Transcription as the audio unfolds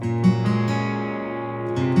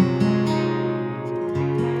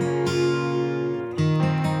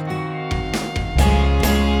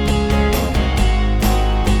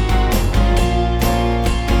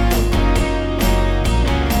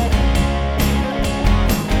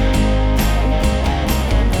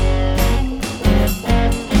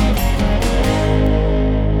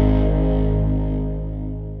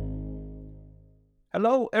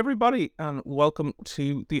Hello, everybody, and welcome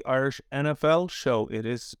to the Irish NFL show. It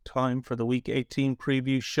is time for the Week 18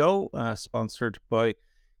 preview show, sponsored by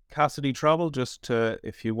Cassidy Travel.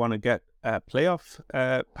 If you want to get playoff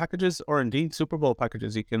packages or indeed Super Bowl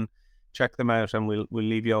packages, you can check them out, and we'll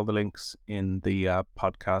leave you all the links in the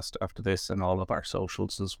podcast after this and all of our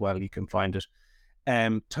socials as well. You can find it.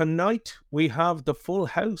 Tonight we have the full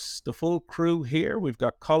house, the full crew here. We've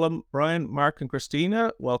got Colin, Brian, Mark, and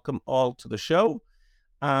Christina. Welcome all to the show.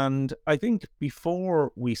 And I think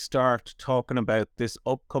before we start talking about this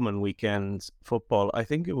upcoming weekend's football, I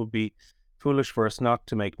think it would be foolish for us not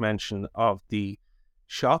to make mention of the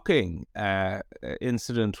shocking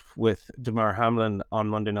incident with Damar Hamlin on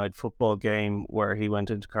Monday Night Football game where he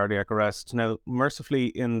went into cardiac arrest. Now, mercifully,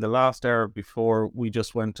 in the last hour before we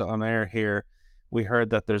just went on air here, we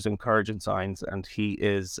heard that there's encouraging signs and he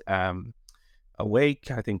is awake.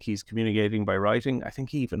 I think he's communicating by writing. I think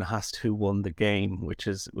he even asked who won the game, which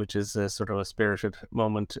is a sort of a spirited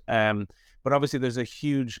moment. But obviously there's a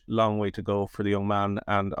huge long way to go for the young man,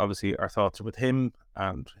 and obviously our thoughts are with him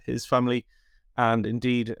and his family, and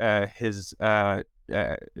indeed his FundMe,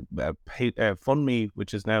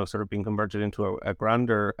 which is now sort of being converted into a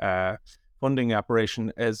grander funding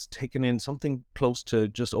operation, has taken in something close to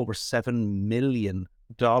just over $7 million.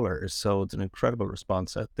 So it's an incredible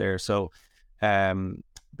response out there. So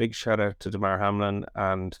big shout out to Damar Hamlin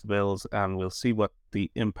and the Bills, and we'll see what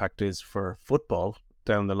the impact is for football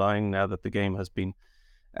down the line now that the game has been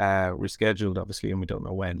rescheduled, obviously, and we don't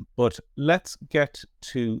know when. But let's get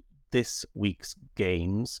to this week's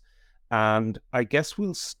games, and I guess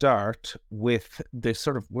we'll start with this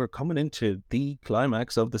we're coming into the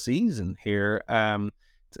climax of the season here. An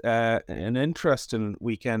interesting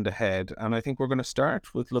weekend ahead, and I think we're going to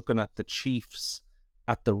start with looking at the Chiefs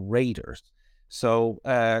at the Raiders. So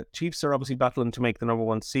Chiefs are obviously battling to make the number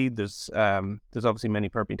one seed. There's obviously many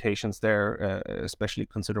permutations there, especially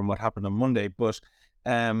considering what happened on Monday. But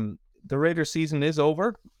the Raiders season is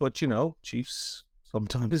over. But, Chiefs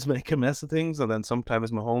sometimes make a mess of things, and then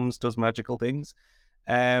sometimes Mahomes does magical things.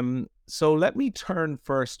 So let me turn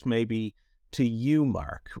first maybe to you,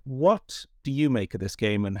 Mark. What do you make of this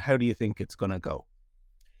game, and how do you think it's going to go?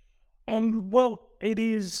 Well, it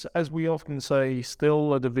is, as we often say,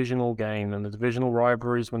 still a divisional game, and the divisional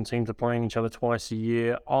rivalries when teams are playing each other twice a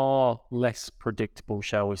year are less predictable,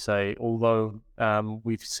 shall we say, although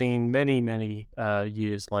we've seen many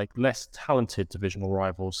years like less talented divisional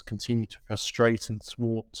rivals continue to frustrate and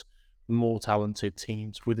thwart more talented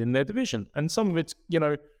teams within their division. And some of it's,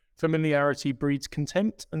 familiarity breeds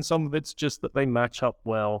contempt, and some of it's just that they match up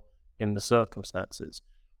well in the circumstances.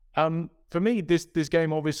 For me, this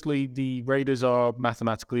game, obviously, the Raiders are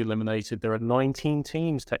mathematically eliminated. There are 19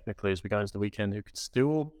 teams, technically, as we go into the weekend, who could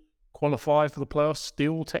still qualify for the playoffs,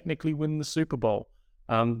 still technically win the Super Bowl.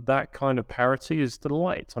 That kind of parity is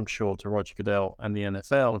delight, I'm sure, to Roger Goodell and the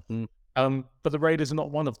NFL. But the Raiders are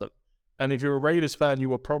not one of them. And if you're a Raiders fan,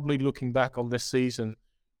 you are probably looking back on this season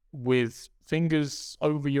with fingers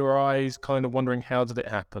over your eyes, kind of wondering, how did it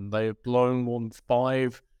happen? They have blown more than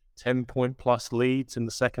 5 10-point plus leads in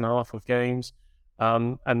the second half of games,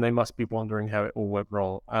 and they must be wondering how it all went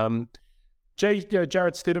wrong. Jarrett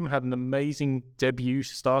Stidham had an amazing debut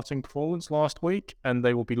starting performance last week, and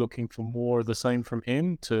they will be looking for more of the same from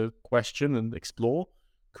him to question and explore.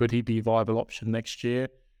 Could he be a viable option next year?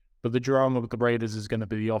 But the drama with the Raiders is going to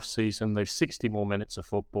be the off-season. They've 60 more minutes of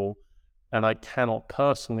football, and I cannot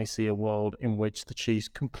personally see a world in which the Chiefs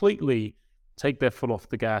completely take their foot off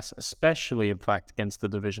the gas, especially, in fact, against the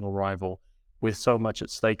divisional rival, with so much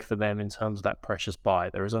at stake for them in terms of that precious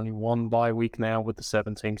bye. There is only one bye week now with the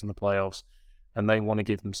 7 teams in the playoffs, and they want to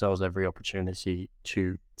give themselves every opportunity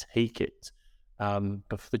to take it.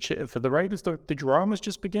 But for the Raiders, the drama's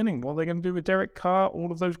just beginning. What are they going to do with Derek Carr?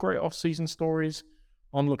 All of those great off-season stories.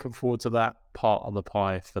 I'm looking forward to that part of the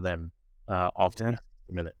pie for them after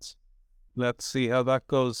minutes. Let's see how that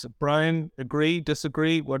goes. Brian, agree,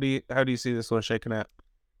 disagree? How do you see this one shaking out?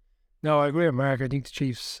 No, I agree with Mark. I think the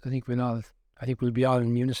Chiefs, I think we'll be all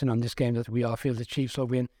in unison on this game, that we all feel the Chiefs will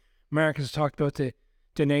win. Mark has talked about the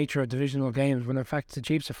nature of divisional games, when in fact the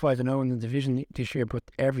Chiefs are 5-0 in the division this year, but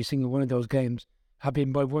every single one of those games have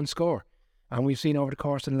been by one score. And we've seen over the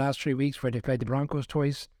course of the last 3 weeks where they played the Broncos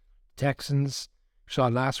twice, Texans, saw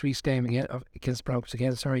last week's game against the Broncos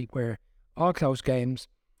where all close games,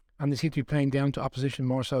 and they seem to be playing down to opposition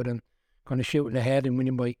more so than kind of shooting ahead and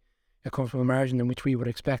winning by a comfortable margin, in which we would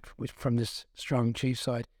expect from this strong Chiefs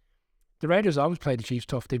side. The Raiders always play the Chiefs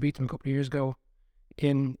tough. They beat them a couple of years ago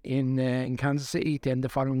in Kansas City. Then the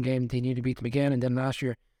following game they need to beat them again, and then last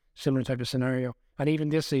year, similar type of scenario. And even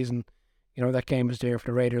this season, You know, that game was there for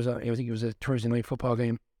the Raiders. I think it was a Thursday night football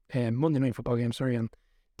game, Monday night football game, sorry, and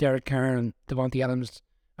Derek Carr and Devontae Adams,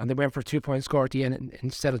 and they went for a 2-point score at the end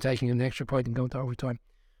instead of taking an extra point and going to overtime.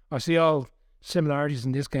 I see all similarities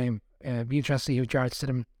in this game. Be interested to see how Jarrett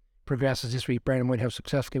Stidham progresses this week, bearing in mind how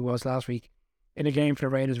successful he was last week in a game for the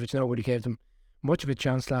Raiders, which nobody gave them much of a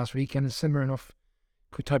chance last week, and it's similar enough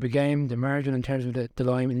type of game. The margin in terms of the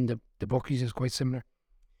line in the bookies is quite similar.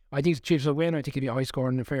 I think the Chiefs will win. I think it'll be a high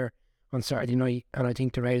scoring affair on Saturday night, and I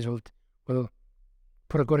think the Raiders will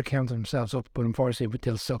put a good account of themselves up, but unfortunately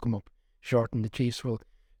they'll still come up short, and the Chiefs will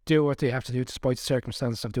do what they have to do despite the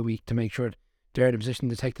circumstances of the week to make sure they're in a position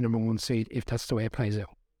to take the number 1 seed if that's the way it plays out.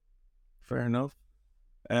 Fair enough.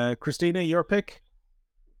 Christina, your pick?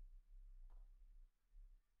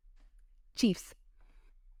 Chiefs.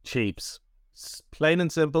 Chiefs. Plain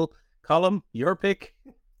and simple. Colm, your pick?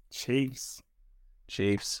 Chiefs.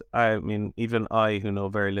 Chiefs. I mean, even I, who know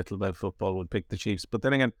very little about football, would pick the Chiefs. But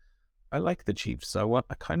then again, I like the Chiefs. I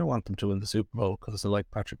kind of want them to win the Super Bowl because I like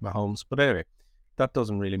Patrick Mahomes. But anyway, that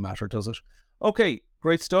doesn't really matter, does it? Okay,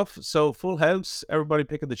 great stuff. So full house, everybody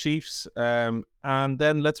picking the Chiefs. And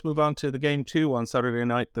then let's move on to the game 2 on Saturday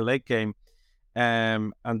night, the late game.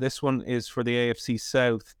 And this one is for the AFC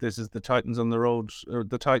South. This is the Titans on the road, or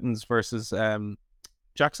the Titans versus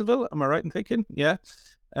Jacksonville. Am I right in thinking? Yeah.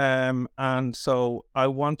 And so I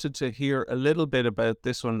wanted to hear a little bit about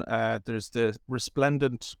this one. There's the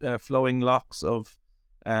resplendent flowing locks of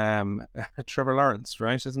Trevor Lawrence,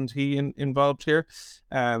 right? Isn't he involved here?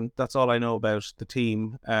 That's all I know about the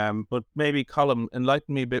team. But maybe Colm,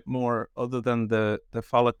 enlighten me a bit more other than the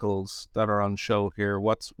follicles that are on show here.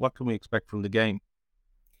 What can we expect from the game?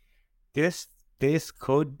 This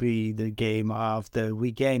could be the game of the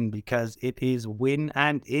weekend because it is win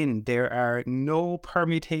and in. There are no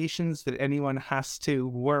permutations that anyone has to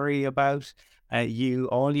worry about.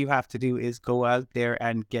 All you have to do is go out there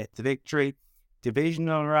and get the victory.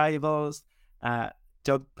 Divisional rivals,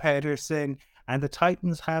 Doug Peterson, and the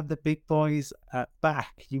Titans have the big boys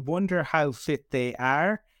back. You wonder how fit they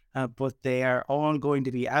are, but they are all going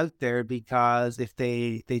to be out there because if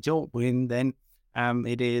they don't win, then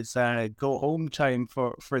it is go home time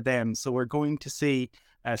for them. So we're going to see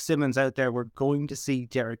Simmons out there. We're going to see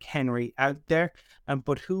Derrick Henry out there.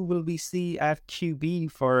 But who will we see at QB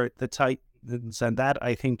for the Titans? And that,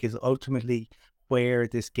 I think, is ultimately where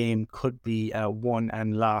this game could be won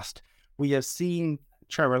and lost. We have seen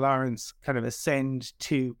Trevor Lawrence kind of ascend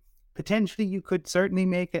to potentially, you could certainly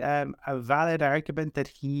make a valid argument that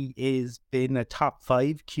he is been a top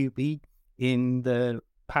 5 QB in the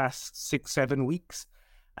past 6-7 weeks.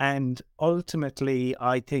 And ultimately,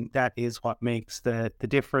 I think that is what makes the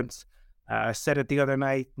difference. I said it the other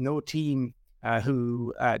night, no team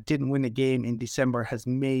who didn't win a game in December has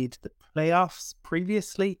made the playoffs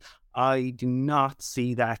previously. I do not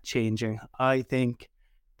see that changing. I think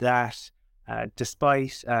that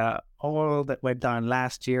despite all that went on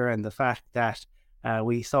last year and the fact that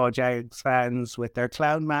we saw Jags fans with their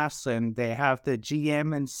clown masks and they have the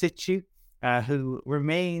GM in situ who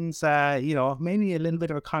remains, maybe a little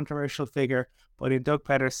bit of a controversial figure, but in Doug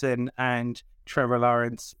Peterson and Trevor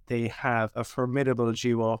Lawrence, they have a formidable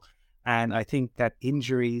duo. And I think that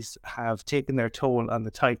injuries have taken their toll on the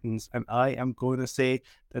Titans. And I am going to say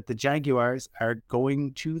that the Jaguars are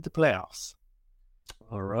going to the playoffs.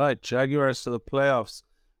 All right, Jaguars to the playoffs.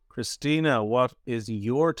 Christina, what is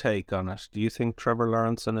your take on it? Do you think Trevor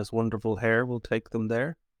Lawrence and his wonderful hair will take them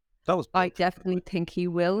there? I definitely think he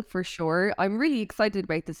will, for sure. I'm really excited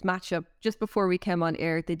about this matchup. Just before we came on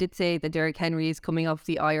air, they did say that Derrick Henry is coming off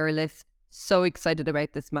the IR list. So excited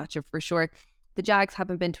about this matchup for sure. The Jags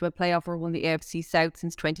haven't been to a playoff or won the AFC South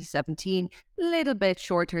since 2017. A little bit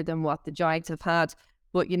shorter than what the Jags have had.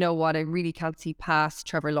 But you know what? I really can't see past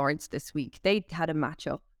Trevor Lawrence this week. They had a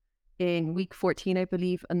matchup in week 14, I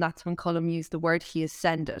believe. And that's when Colm used the word he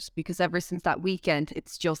ascended. Because ever since that weekend,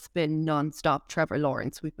 it's just been non-stop Trevor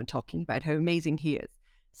Lawrence. We've been talking about how amazing he is.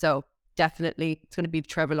 So definitely it's going to be the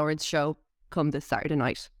Trevor Lawrence show come this Saturday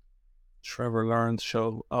night. Trevor Lawrence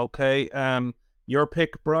show. Okay. Your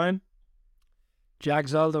pick, Brian?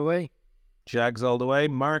 Jags all the way. Jags all the way.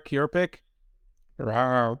 Mark, your pick?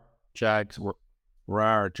 Rawr, Jags.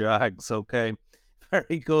 Rawr, Jags. Okay.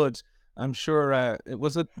 Very good. I'm sure it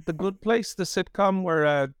was The Good Place, the sitcom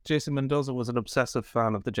where Jason Mendoza was an obsessive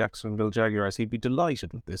fan of the Jacksonville Jaguars. He'd be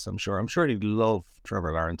delighted with this, I'm sure. I'm sure he'd love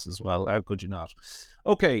Trevor Lawrence as well. How could you not?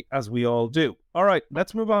 Okay, as we all do. All right,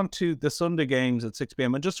 let's move on to the Sunday games at 6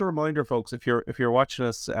 p.m. And just a reminder, folks, if you're watching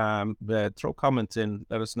us, throw comments in,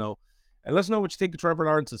 let us know. And let us know what you think of Trevor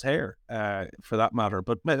Lawrence's hair, for that matter,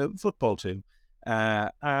 but football too.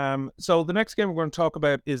 So the next game we're going to talk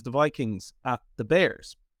about is the Vikings at the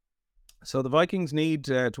Bears. So the Vikings need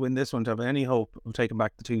to win this one to have any hope of taking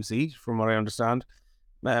back the 2 seed, from what I understand.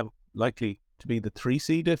 Likely to be the 3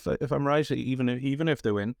 seed if I'm right, even if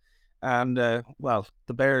they win. And well,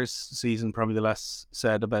 the Bears season, probably the less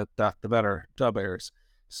said about that, the better. The Bears.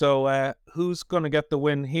 So who's going to get the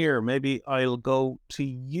win here? Maybe I'll go to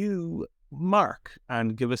you, Mark,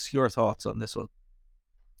 and give us your thoughts on this one.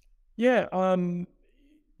 Yeah,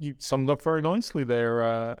 you summed up very nicely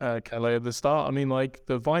there, Kelly, at the start. I mean, like,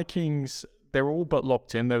 the Vikings, they're all but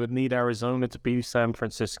locked in. They would need Arizona to beat San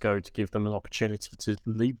Francisco to give them an opportunity to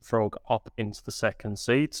leapfrog up into the 2nd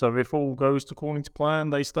seed. So if all goes according to plan,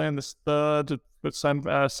 they stay in the 3rd, but San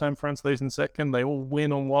Fran stays in 2nd. They all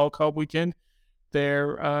win on wildcard weekend.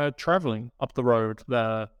 They're traveling up the road,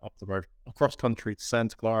 across country to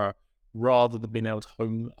Santa Clara, rather than being able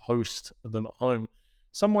to host them at home.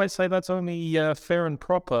 Some might say that's only fair and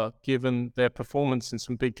proper, given their performance in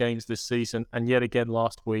some big games this season. And yet again,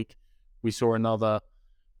 last week, we saw another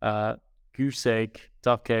goose egg,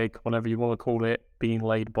 duck egg, whatever you want to call it, being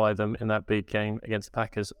laid by them in that big game against the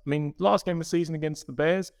Packers. I mean, last game of the season against the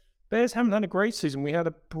Bears haven't had a great season. We had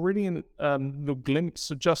a brilliant little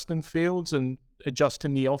glimpse of Justin Fields and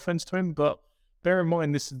adjusting the offense to him. But bear in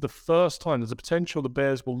mind, this is the first time there's a potential the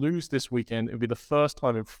Bears will lose this weekend. It'll be the first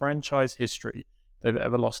time in franchise history they've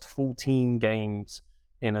ever lost 14 games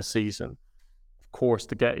in a season. Of course,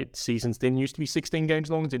 seasons didn't used to be 16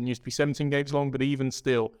 games long, didn't used to be 17 games long, but even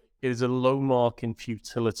still, it is a low mark in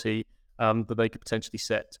futility that they could potentially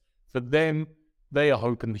set. For them, they are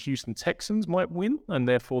hoping the Houston Texans might win, and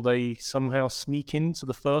therefore they somehow sneak into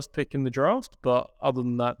the 1st pick in the draft. But other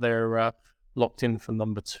than that, they're locked in for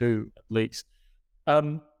number 2, at least.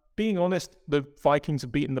 Being honest, the Vikings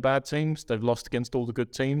have beaten the bad teams. They've lost against all the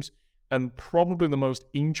good teams. And probably the most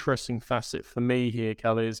interesting facet for me here,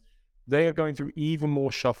 Kelly, is they are going through even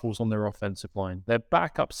more shuffles on their offensive line. Their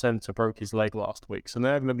backup center broke his leg last week, so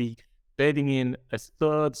they're going to be bedding in a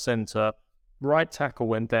 3rd center. Right tackle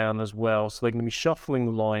went down as well, so they're going to be shuffling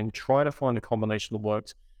the line, try to find a combination that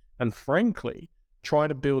works, and frankly, try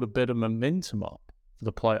to build a bit of momentum up for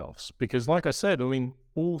the playoffs. Because like I said, I mean,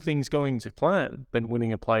 all things going to plan, then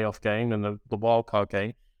winning a playoff game and the wildcard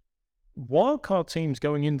game, wildcard teams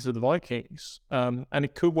going into the Vikings, and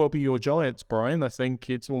it could well be your Giants, Brian. I think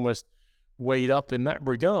it's almost weighed up in that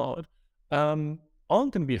regard, aren't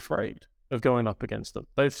going to be afraid of going up against them.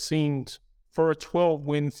 They've seemed, for a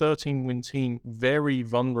 12-win, 13-win team, very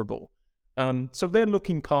vulnerable. So they're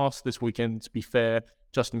looking past this weekend, to be fair.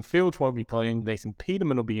 Justin Fields won't be playing. Nathan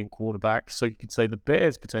Peterman will be in quarterback. So you could say the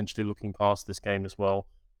Bears potentially looking past this game as well.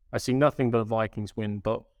 I see nothing but a Vikings win,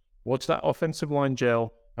 but watch that offensive line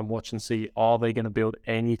gel and watch and see, are they going to build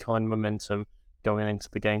any kind of momentum going into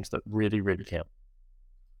the games that really, really count?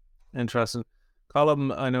 Interesting.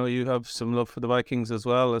 Colm, I know you have some love for the Vikings as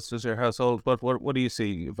well. It's just your household. But what do you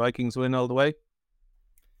see? Vikings win all the way?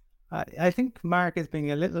 I think Mark is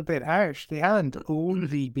being a little bit harsh. They haven't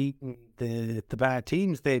only beaten the bad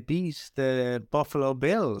teams. They beat the Buffalo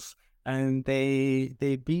Bills and they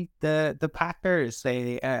beat the Packers.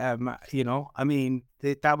 They I mean,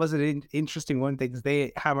 that was an interesting one because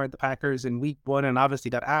they hammered the Packers in week 1 and obviously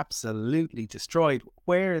got absolutely destroyed.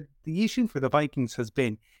 Where the issue for the Vikings has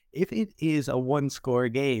been, if it is a 1-score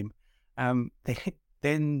game,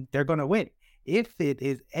 then they're going to win. If it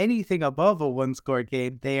is anything above a 1-score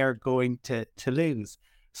game, they are going to lose.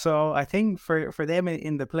 So I think for them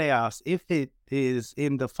in the playoffs, if it is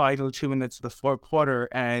in the final 2 minutes of the 4th quarter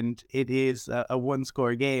and it is a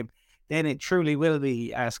 1-score game, then it truly will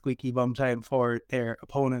be a squeaky bum time for their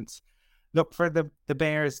opponents. Look, for the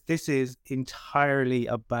Bears, this is entirely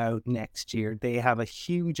about next year. They have a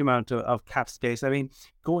huge amount of cap space. I mean,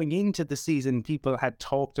 going into the season, people had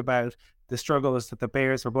talked about the struggles that the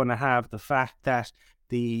Bears were going to have, the fact that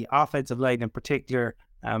the offensive line in particular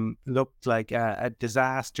looked like a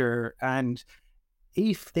disaster. And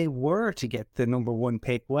if they were to get the number 1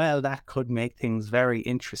 pick, well, that could make things very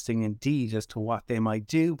interesting indeed as to what they might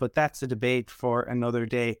do. But that's a debate for another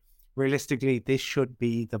day. Realistically, this should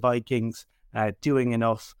be the Vikings doing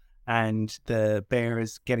enough and the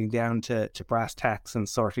Bears getting down to brass tacks and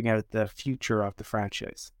sorting out the future of the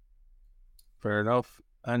franchise. Fair enough.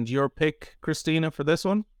 And your pick, Christina, for this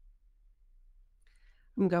one?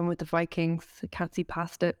 I'm going with the Vikings. I can't see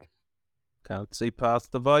past it. Can't see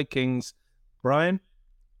past the Vikings. Brian?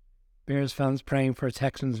 Bears fans praying for a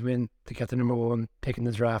Texans win to get the number 1 pick in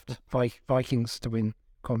the draft. Vikings to win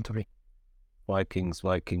comfortably.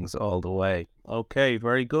 Vikings all the way. Okay,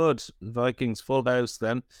 very good. Vikings full house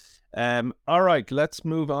then. All right, let's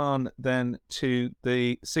move on then to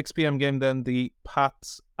the 6 p.m. game. Then the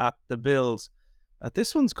Pats at the Bills.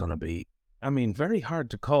 This one's going to be, very hard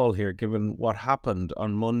to call here, given what happened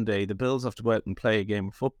on Monday. The Bills have to go out and play a game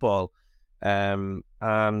of football, and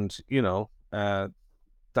that's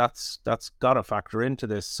got to factor into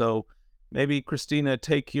this. So maybe Christina,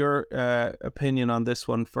 take your opinion on this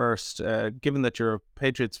one first. Given that you're a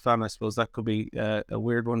Patriots fan, I suppose that could be a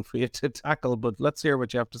weird one for you to tackle, but let's hear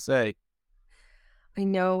what you have to say. I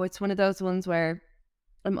know it's one of those ones where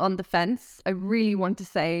I'm on the fence. I really want to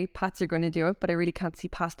say Pats are going to do it, but I really can't see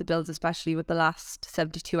past the Bills, especially with the last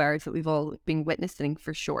 72 hours that we've all been witnessing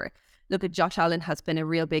for sure. Look, at Josh Allen has been a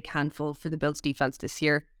real big handful for the Bills defense this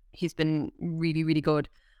year. He's been really, really good.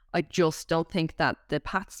 I just don't think that the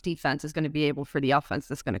Pats defense is going to be able for the offense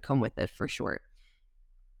that's going to come with it for sure.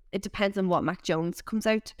 It depends on what Mac Jones comes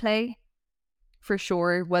out to play for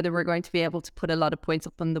sure, whether we're going to be able to put a lot of points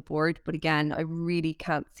up on the board. But again, I really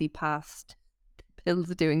can't see past the Bills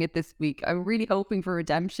doing it this week. I'm really hoping for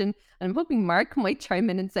redemption, and I'm hoping Mark might chime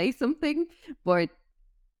in and say something, but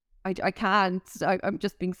I can't. I'm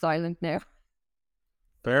just being silent now.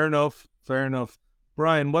 Fair enough.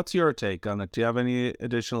 Brian, what's your take on it? Do you have any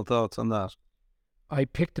additional thoughts on that? I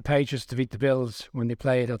picked the Patriots to beat the Bills when they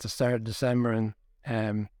played at the start of December,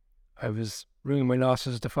 and I was ruining my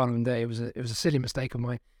losses the following day. It was a silly mistake of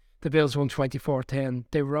mine. The Bills won 24-10.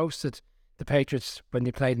 They roasted the Patriots when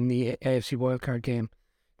they played in the AFC wildcard game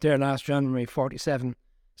there last January, 47-17,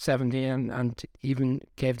 and even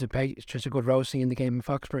gave the Patriots a good roasting in the game in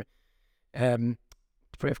Foxborough.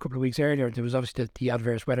 For a couple of weeks earlier, there was obviously the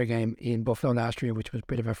adverse weather game in Buffalo last year, which was a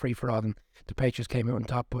bit of a free-for-all, and the Patriots came out on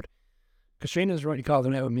top. But Katrina's rightly called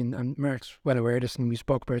them out. And Mark's well aware of this, and we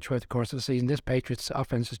spoke about it throughout the course of the season. This Patriots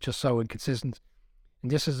offense is just so inconsistent.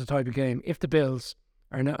 And this is the type of game, if the Bills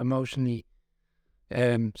are not emotionally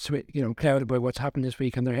clouded by what's happened this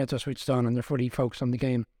week and their heads are switched on and they're fully focused on the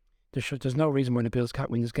game, there's no reason why the Bills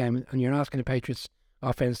can't win this game. And you're asking the Patriots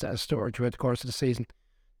offense that has stored throughout the course of the season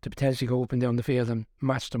to potentially go up and down the field and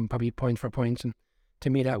match them probably point for point. And to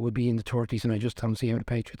me, that would be in the 30s, and I just don't see how the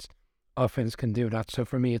Patriots offense can do that. So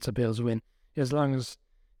for me, it's a Bills win. As long as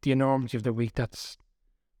the enormity of the week, that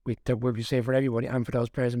would be safe for everybody and for those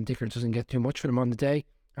players in particular, doesn't get too much for them on the day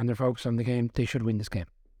and they're focused on the game, they should win this game.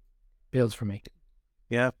 Bills for me.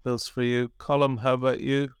 Yeah, Bills for you. Colm, how about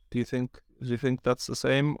you? Do you think that's the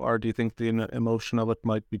same, or do you think the emotion of it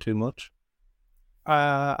might be too much?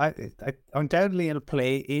 I undoubtedly it'll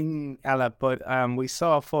play in Ella, but we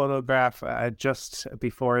saw a photograph just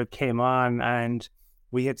before it came on, and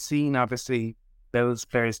we had seen obviously Bills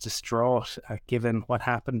players distraught given what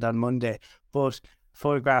happened on Monday. But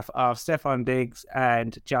photograph of Stephon Diggs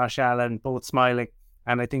and Josh Allen both smiling,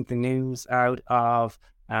 and I think the news out of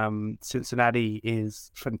Cincinnati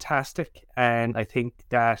is fantastic, and I think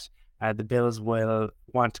that the Bills will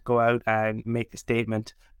want to go out and make a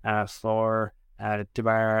statement for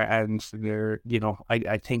DeMar, and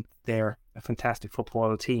I think they're a fantastic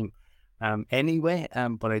football team anyway,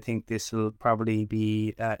 but I think this will probably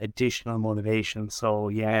be additional motivation. So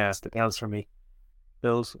yeah, it's the Bills for me.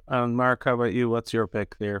 Bills. And Mark, how about you? What's your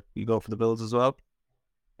pick there? You go for the Bills as well?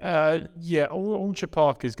 Yeah, Orchard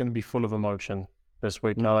Park is going to be full of emotion this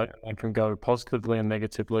week. Now, I can go positively and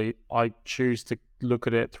negatively. I choose to look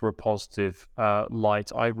at it through a positive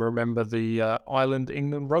light. I remember the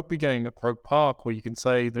Ireland-England rugby game at Croke Park, where you can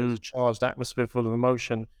say there's a charged atmosphere full of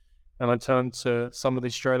emotion. And I turned to somebody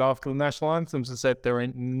straight after the national anthems and said, there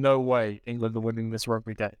ain't no way England are winning this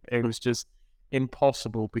rugby game. It was just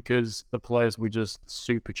impossible because the players were just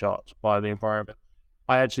supercharged by the environment.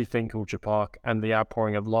 I actually think Orchard Park and the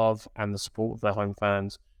outpouring of love and the support of their home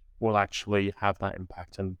fans will actually have that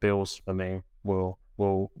impact. And Bills, for me, will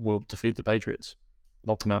defeat the Patriots.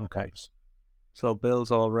 Knock them out of the case. So Bills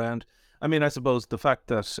all round. I mean, I suppose the fact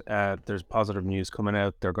that there's positive news coming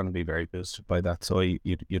out, they're going to be very boosted by that. So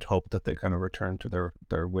you'd hope that they kind of return to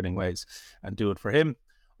their winning ways and do it for him.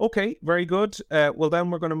 Okay, very good. Well,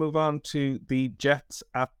 then we're going to move on to the Jets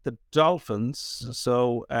at the Dolphins.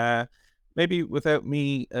 So maybe without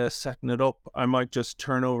me setting it up, I might just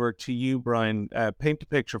turn over to you, Brian. Paint a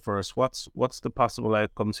picture for us. What's the possible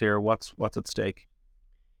outcomes here? What's at stake?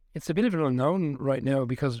 It's a bit of an unknown right now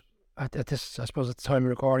because at this, I suppose at the time of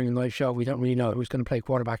recording a live show, we don't really know who's going to play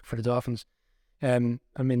quarterback for the Dolphins. I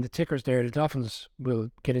mean, the tickers there, the Dolphins will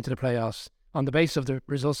get into the playoffs on the basis of the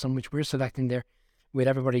results on which we're selecting there, with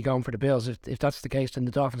everybody going for the Bills. If that's the case, then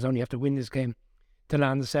the Dolphins only have to win this game to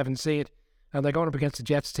land the 7th seed. And they're going up against the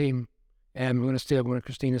Jets team. I'm going to steal one of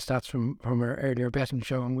Christina's stats from her earlier betting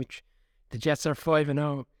show, in which the Jets are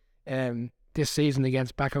 5-0 this season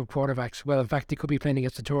against backup quarterbacks. Well, in fact, they could be playing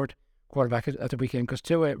against the third quarterback at the weekend, because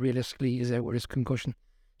Tua realistically is out with his concussion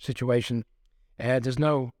situation. There's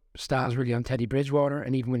no stars really on Teddy Bridgewater,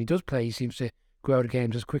 and even when he does play, he seems to go out of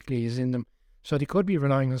games as quickly as in them. So they could be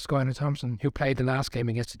relying on Skylar Thompson, who played the last game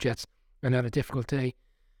against the Jets and had a difficult day.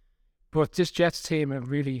 But this Jets team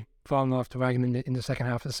have really fallen off the wagon in the second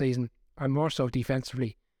half of the season, and more so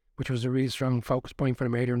defensively, which was a really strong focus point for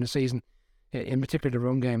them earlier in the season, in particular the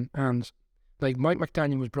run game. And like Mike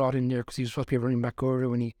McDaniel was brought in there because he was supposed to be a running back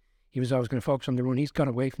guru, and he was always going to focus on the run. He's gone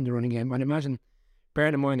away from the running game. And imagine,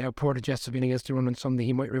 bearing in mind how poor the Jets have been against the run on Sunday,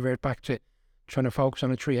 he might revert back to trying to focus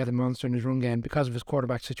on a three-headed monster in his run game because of his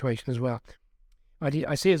quarterback situation as well.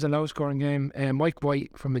 I see it as a low-scoring game. Mike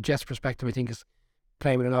White, from a Jets perspective, I think is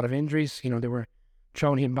playing with a lot of injuries. They were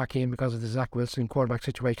throwing him back in because of the Zach Wilson quarterback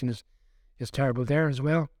situation is terrible there as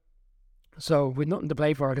well. So with nothing to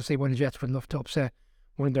play for, I can see when the Jets would love to upset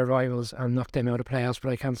one of their rivals and knock them out of playoffs,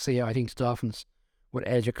 but I can't see it. I think the Dolphins would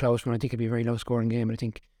edge a close one. I think it'd be a very low-scoring game, and I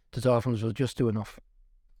think the Dolphins will just do enough.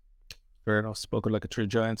 Fair enough. Spoken like a true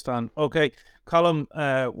Giants fan. Okay, Colm,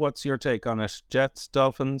 what's your take on it? Jets,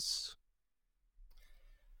 Dolphins?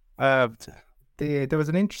 There was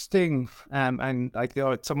an interesting and like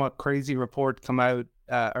somewhat crazy report come out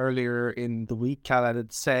earlier in the week. Cal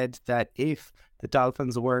had said that if the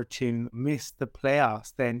Dolphins were to miss the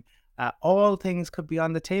playoffs, then all things could be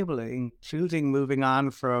on the table, including moving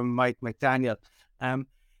on from Mike McDaniel.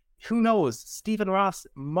 Who knows? Stephen Ross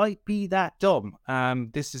might be that dumb.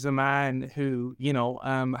 This is a man who,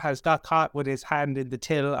 has got caught with his hand in the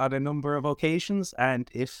till on a number of occasions. And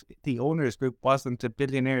if the owners group wasn't a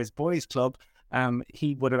billionaires boys club,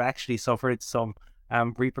 he would have actually suffered some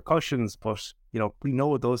repercussions. But, we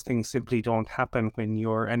know those things simply don't happen when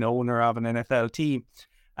you're an owner of an NFL team.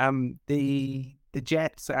 The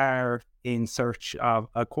Jets are in search of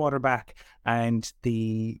a quarterback, and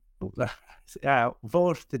the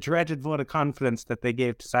dreaded vote of confidence that they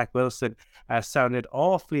gave to Zach Wilson sounded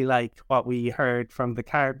awfully like what we heard from the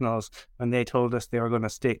Cardinals when they told us they were going to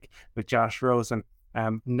stick with Josh Rosen.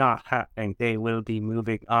 Not happening. They will be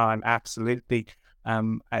moving on, absolutely.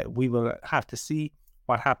 We will have to see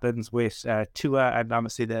what happens with Tua and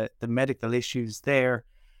obviously the medical issues there.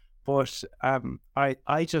 But I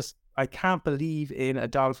can't believe in a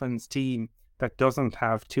Dolphins team that doesn't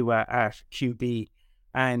have Tua at QB.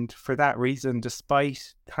 And for that reason,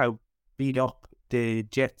 despite how beat up the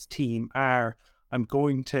Jets team are, I'm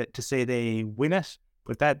going to say they win it,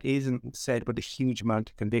 but that isn't said with a huge amount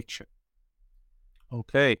of conviction.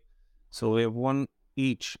 Okay, so we have one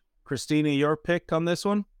each. Christina, your pick on this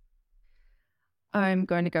one? I'm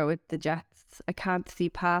going to go with the Jets. I can't see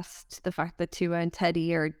past the fact that Tua and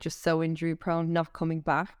Teddy are just so injury prone, not coming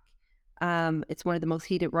back. It's one of the most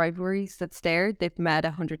heated rivalries that's there. They've met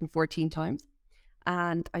 114 times.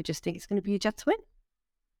 And I just think it's going to be a Jets win.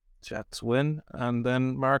 Jets win. And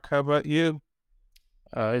then, Mark, how about you?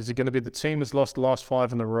 Is it going to be the team that's lost the last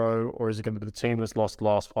 5 in a row, or is it going to be the team that's lost the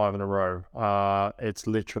last 5 in a row? It's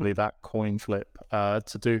literally that coin flip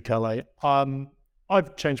to do, Calais.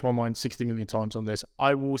 I've changed my mind 60 million times on this.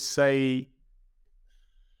 I will say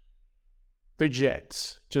the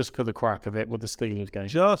Jets, just for the crack of it, with the Steelers game.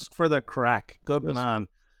 Just for the crack. Good man.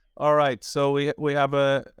 All right, so we have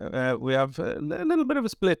a little bit of a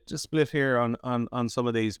split here on some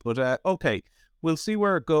of these, but okay, we'll see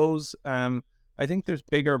where it goes. I think there's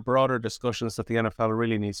bigger, broader discussions that the NFL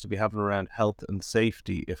really needs to be having around health and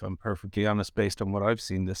safety, if I'm perfectly honest, based on what I've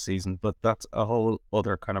seen this season. But that's a whole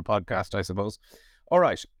other kind of podcast, I suppose. All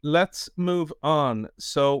right, let's move on.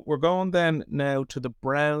 So we're going then now to the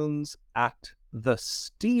Browns at the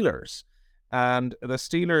Steelers. And the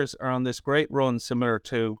Steelers are on this great run similar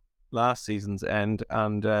to last season's end.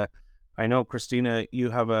 And I know, Christina, you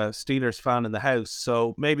have a Steelers fan in the house.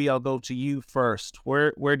 So maybe I'll go to you first.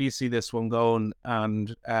 Where do you see this one going?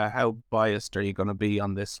 And how biased are you going to be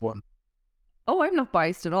on this one? Oh, I'm not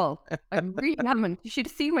biased at all. I'm really haven't. You should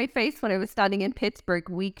have seen my face when I was standing in Pittsburgh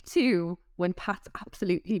week 2 when Pats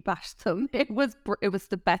absolutely bashed them. It was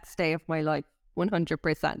the best day of my life,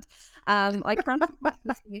 100%.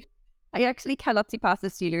 I actually cannot see past the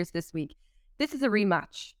Steelers this week. This is a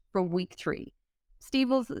rematch from week 3.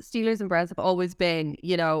 Steelers and Browns have always been,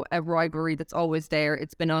 a rivalry that's always there.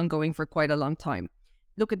 It's been ongoing for quite a long time.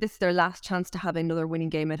 Look at this, their last chance to have another winning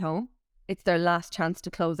game at home. It's their last chance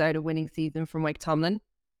to close out a winning season for Mike Tomlin.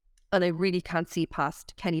 And I really can't see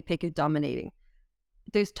past Kenny Pickett dominating.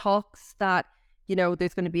 There's talks that,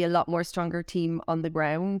 there's going to be a lot more stronger team on the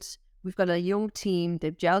ground. We've got a young team.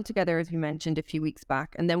 They've gelled together, as we mentioned a few weeks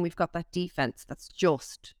back. And then we've got that defense that's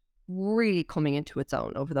just really coming into its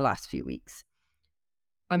own over the last few weeks.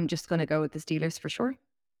 I'm just going to go with the Steelers for sure.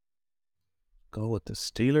 Go with the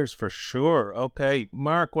Steelers for sure. Okay,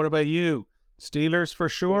 Mark, what about you? Steelers for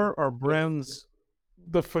sure or Browns?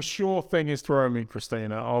 The for sure thing is throwing me,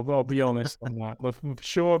 Christina. I'll be honest on that. The for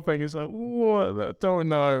sure thing is like, what? I don't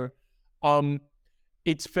know.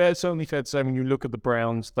 It's certainly fair to say when you look at the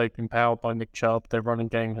Browns, they've been powered by Nick Chubb. Their running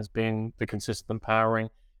game has been the consistent powering.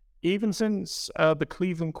 Even since the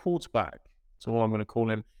Cleveland quarterback, that's all I'm going to call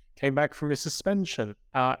him, came back from his suspension,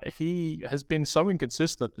 he has been so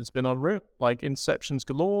inconsistent. It's been unreal. Like interceptions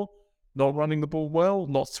galore, not running the ball well,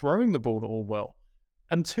 not throwing the ball at all well.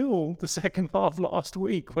 Until the second half last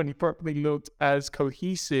week when he probably looked as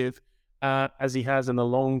cohesive as he has in a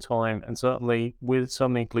long time, and certainly with so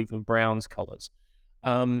many Cleveland Browns colours.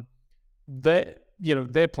 They're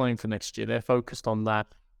playing for next year. They're focused on that.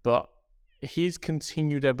 But his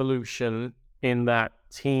continued evolution in that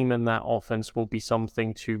team and that offense will be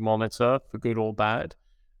something to monitor for good or bad.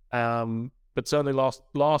 But certainly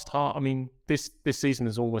last half, I mean, this season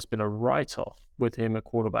has almost been a write-off with him at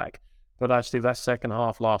quarterback. But actually that second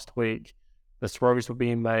half last week, the throws were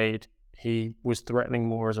being made. He was threatening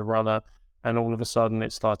more as a runner. And all of a sudden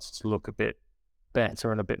it started to look a bit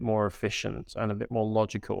better and a bit more efficient and a bit more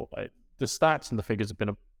logical. The stats and the figures have been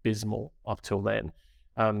abysmal up till then.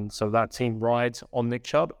 So that team rides on Nick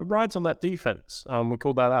Chubb, rides on that defense. We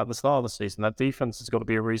called that out at the start of the season. That defense has got to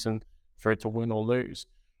be a reason for it to win or lose.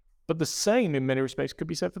 But the same, in many respects, could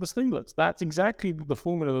be said for the Steelers. That's exactly the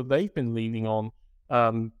formula that they've been leaning on,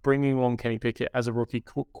 bringing on Kenny Pickett as a rookie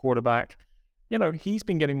quarterback. You know, he's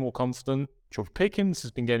been getting more confident. George Pickens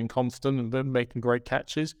has been getting confident and been making great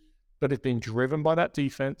catches, but it's been driven by that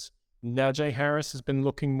defense. Najee Harris has been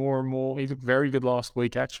looking more and more. He looked very good last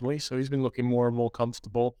week, actually, so he's been looking more and more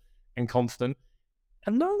comfortable and confident.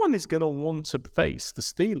 And no one is going to want to face the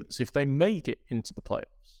Steelers if they make it into the playoffs.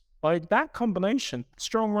 Like that combination,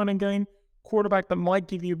 strong running game, quarterback that might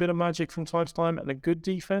give you a bit of magic from time to time, and a good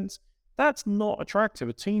defense, that's not attractive.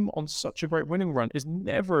 A team on such a great winning run is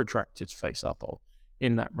never attractive to face up on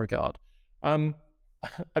in that regard.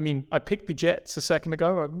 I mean, I picked the Jets a second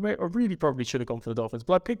ago. I really probably should have gone for the Dolphins,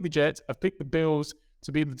 but I picked the Jets. I've picked the Bills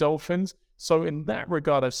to be the Dolphins. So in that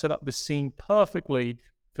regard, I've set up the scene perfectly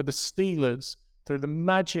for the Steelers through the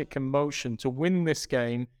magic and motion to win this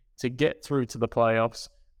game, to get through to the playoffs.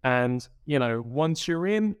 And, you know, once you're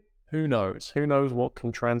in, who knows? Who knows what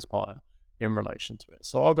can transpire in relation to it.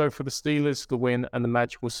 So I'll go for the Steelers to win and the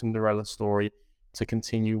magical Cinderella story to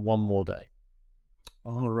continue one more day.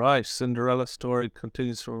 All right, Cinderella story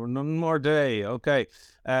continues for one more day. Okay,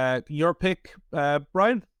 your pick,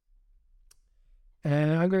 Brian?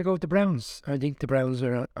 I'm going to go with the Browns. I think the Browns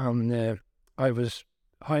are on. I was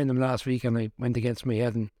high on them last week, and I went against my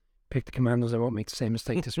head and picked the Commandos. I won't make the same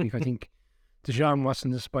mistake this week. I think Deshaun Watson,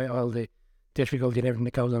 despite all the difficulty and everything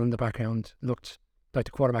that goes on in the background, looked like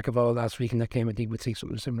the quarterback of all last week in that game. I think we'd see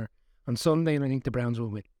something similar on Sunday, and I think the Browns will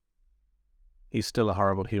win. He's still a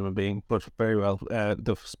horrible human being, but very well.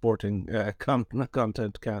 The sporting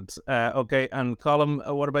content counts. Okay, and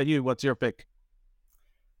Colm, what about you? What's your pick?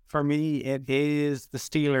 For me, it is the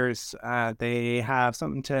Steelers. They have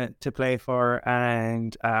something to play for,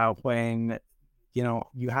 and when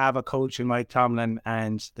you have a coach in Mike Tomlin,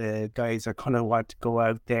 and the guys are going to want to go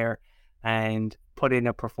out there and put in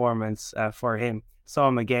a performance for him. Saw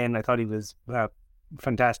him again. I thought he was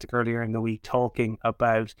fantastic earlier in the week, talking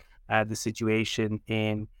about the situation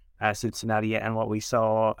in Cincinnati and what we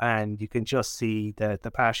saw, and you can just see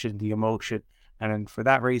the passion, the emotion, and for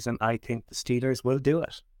that reason, I think the Steelers will do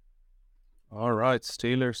it. All right,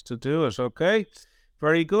 Steelers to do it. Okay,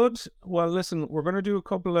 very good. Well, listen, we're going to do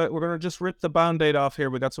we're going to just rip the Band-Aid off here.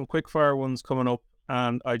 We got some quick fire ones coming up,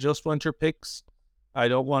 and I just want your picks. I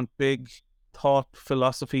don't want big thought,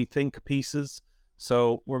 philosophy, think pieces.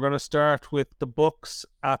 So we're going to start with the Bucks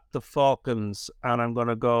at the Falcons, and I'm going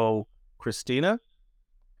to go Christina.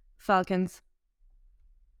 Falcons.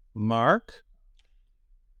 Mark.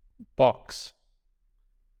 Bucks.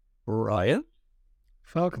 Ryan.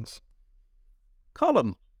 Falcons.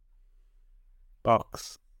 Colm.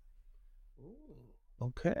 Bucks.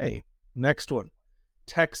 Okay. Next one.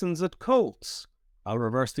 Texans at Colts. I'll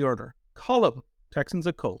reverse the order. Colm. Texans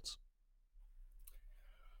at Colts.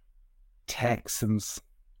 Texans.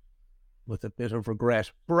 With a bit of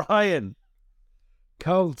regret. Brian.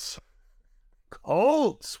 Colts.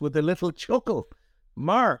 Colts with a little chuckle.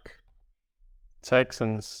 Mark.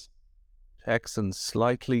 Texans. Texans.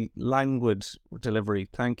 Slightly languid delivery.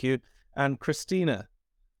 Thank you. And Christina.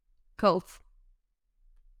 Colts.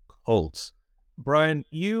 Colts. Brian,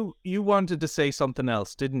 you wanted to say something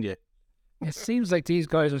else, didn't you? It seems like these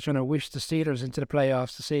guys are trying to wish the Steelers into the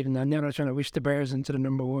playoffs this evening, and now they're trying to wish the Bears into the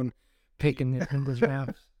number one pick in the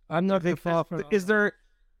draft. I'm not think the fault for is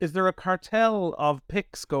there a cartel of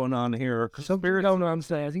picks going on here? Or something conspiracy? going on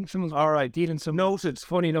today. I think someone's All right, dealing some noted.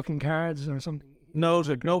 funny looking cards or something.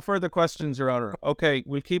 Noted. No further questions, Your Honor. Okay,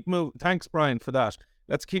 we'll keep moving. Thanks, Brian, for that.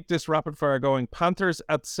 Let's keep this rapid fire going. Panthers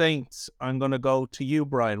at Saints. I'm going to go to you,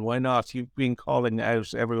 Brian. Why not? You've been calling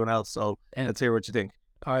out everyone else, so let's hear what you think.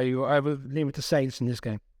 I will leave it to Saints in this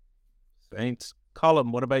game. Saints.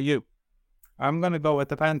 Colin, what about you? I'm going to go with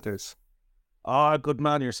the Panthers. Ah, good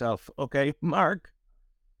man yourself. Okay, Mark.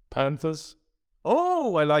 Panthers.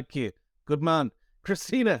 Oh, I like you. Good man.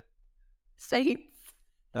 Christina. Saints.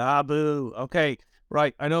 Ah, boo. Okay,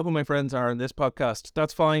 right. I know who my friends are in this podcast.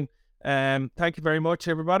 That's fine. Thank you very much,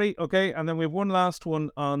 everybody. Okay, and then we have one last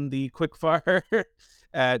one on the quick fire.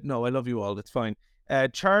 No, I love you all. It's fine.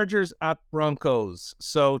 Chargers at Broncos.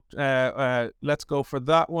 So let's go for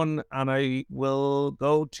that one, and I will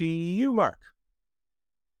go to you, Mark.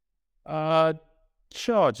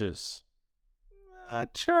 Chargers.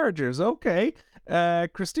 Chargers. Okay.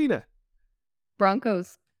 Christina.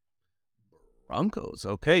 Broncos. Broncos.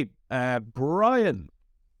 Okay. Brian.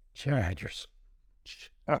 Chargers.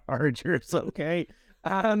 Chargers. Okay.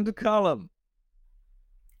 And Colin.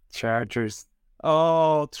 Chargers.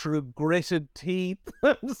 Oh, through gritted teeth.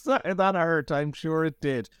 Sorry, that hurt. I'm sure it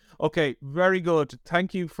did. Okay, very good.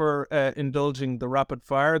 Thank you for indulging the rapid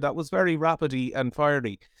fire. That was very rapidy and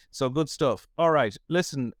fiery. So good stuff. All right,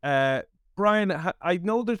 listen, Brian, I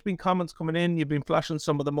know there's been comments coming in. You've been flashing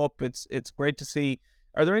some of them up. It's great to see.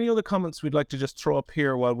 Are there any other comments we'd like to just throw up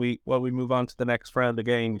here while we move on to the next round of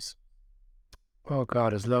games? Oh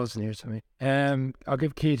God, there's loads in here to me. I'll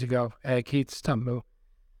give Keith a go. Keith's Tambo.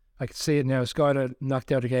 I can see it now. Skyler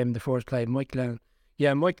knocked out a game in the first play. Mike Glennon.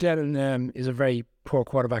 Yeah, Mike Glennon is a very poor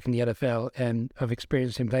quarterback in the NFL, and I've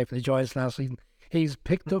experienced him play for the Giants last season. He's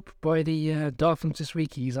picked up by the Dolphins this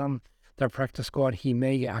week. He's on their practice squad. He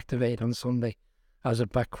may activate on Sunday as a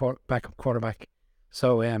backup quarterback.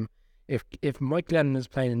 So if Mike Glennon is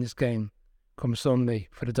playing in this game come Sunday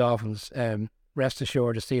for the Dolphins, rest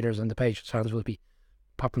assured the Steelers and the Patriots fans will be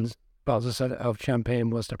popping bottles of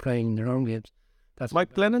champagne whilst they're playing their own games. That's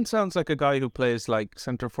Mike Glennon sounds like a guy who plays like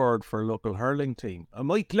centre forward for a local hurling team.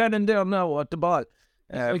 Mike Glennon there now at the ball.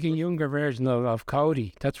 like a younger version of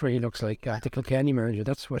Cody. That's where he looks like the Kilkenny manager.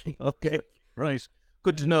 That's what he. Okay, right.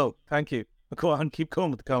 Good to know. Thank you. Go on, keep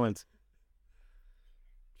going with the comments.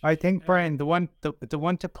 I think, Brian, the one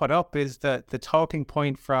to put up is the talking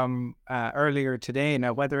point from earlier today.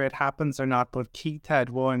 Now, whether it happens or not, but Keith had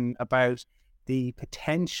one about the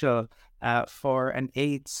potential for an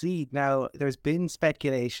 8th seed. Now, there's been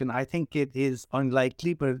speculation. I think it is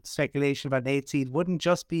unlikely, but speculation about an 8th seed wouldn't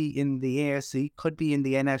just be in the AFC, could be in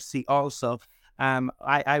the NFC also.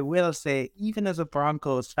 I will say, even as a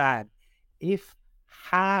Broncos fan, if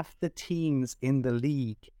half the teams in the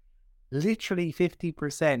league, literally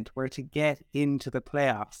 50%, were to get into the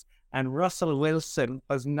playoffs and Russell Wilson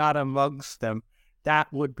was not amongst them,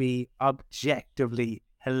 that would be objectively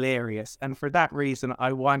hilarious. And for that reason,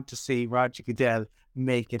 I want to see Roger Goodell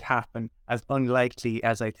make it happen, as unlikely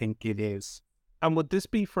as I think it is. And would this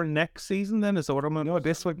be for next season then? Is that what I'm No,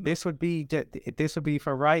 this would be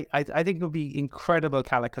for right. I think it would be incredible,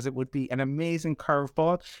 Calla, because it would be an amazing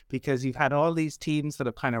curveball, because you've had all these teams that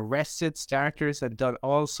have kind of rested starters and done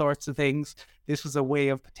all sorts of things. This was a way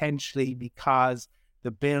of potentially, because the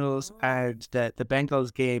Bills and the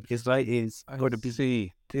Bengals game is going to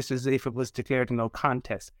be. This is if it was declared a no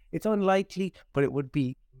contest. It's unlikely, but it would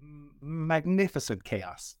be magnificent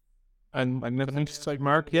chaos. And magnificent to say,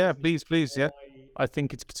 Mark? Yeah, please, yeah. I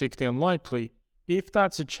think it's particularly unlikely. If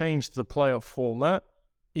that's a change to the playoff format,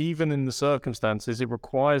 even in the circumstances, it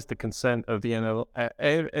requires the consent of the NFLPA,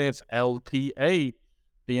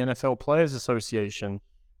 the NFL Players Association.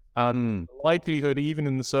 And likelihood, even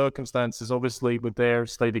in the circumstances, obviously, with their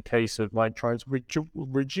stated case of like trying to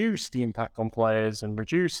reduce the impact on players and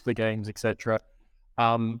reduce the games, etc.,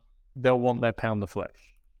 they'll want their pound of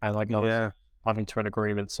flesh. And like, having to an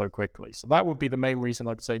agreement so quickly. So that would be the main reason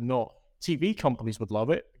I'd say not. TV companies would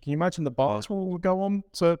love it. Can you imagine the basketball would go on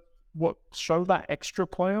to show that extra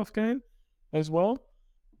playoff game as well?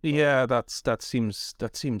 Yeah, that seems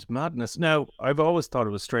madness. Now, I've always thought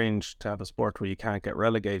it was strange to have a sport where you can't get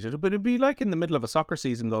relegated, but it'd be like in the middle of a soccer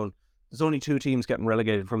season though. There's only 2 teams getting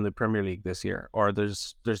relegated from the Premier League this year, or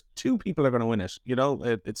there's 2 people that are going to win it. You know,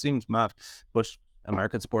 it seems mad, but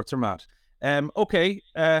American sports are mad. Okay.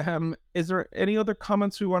 Is there any other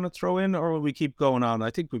comments we want to throw in, or will we keep going on? I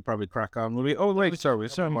think we probably crack on. Will we? Oh wait, sorry,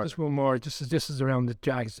 more. Just one more. This is around the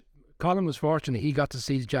Jags. Colin was fortunate; he got to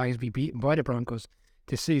see the Jags be beaten by the Broncos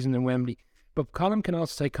this season in Wembley. But Colin can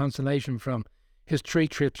also take consolation from his 3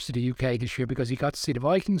 trips to the UK this year, because he got to see the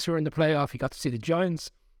Vikings who are in the playoff, he got to see the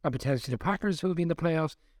Giants and potentially the Packers who will be in the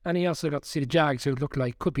playoffs, and he also got to see the Jags who look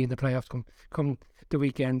like could be in the playoffs come the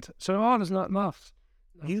weekend. So all is not lost.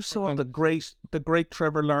 You saw the great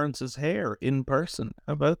Trevor Lawrence's hair in person.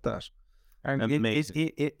 How about that? And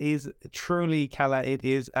Amazing. it is truly, Calla, it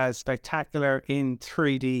is as spectacular in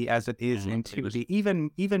 3D as it is in 2D.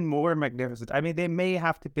 Even more magnificent. I mean, they may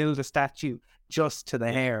have to build a statue just to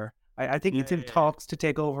the hair. I think it's in talks to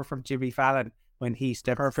take over from Jimmy Fallon when he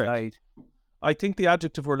steps aside. I think the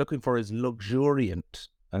adjective we're looking for is luxuriant,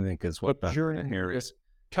 I think is what Luxuriant, that hair is.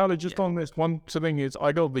 Callie, just on this, one thing is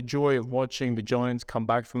I got the joy of watching the Giants come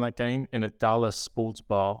back from that game in a Dallas sports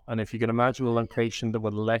bar. And if you can imagine a location that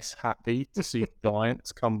were less happy to see the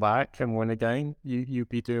Giants come back and win a game, you'd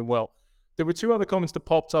be doing well. There were 2 other comments that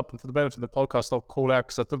popped up, and for the benefit of the podcast, I'll call out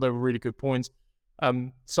because I thought they were really good points.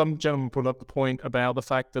 Some gentlemen put up the point about the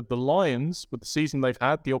fact that the Lions, with the season they've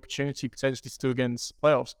had, the opportunity potentially still against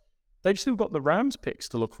playoffs, they've still got the Rams picks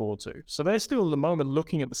to look forward to. So they're still at the moment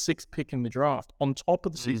looking at the 6th pick in the draft on top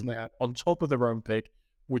of the season they had, on top of their own pick,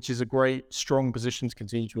 which is a great, strong position to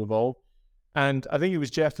continue to evolve. And I think it was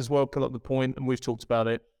Jeff as well put up the point, and we've talked about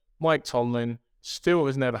it. Mike Tomlin still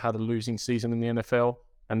has never had a losing season in the NFL,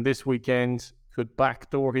 and this weekend could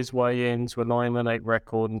backdoor his way into a 9-8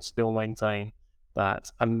 record and still maintain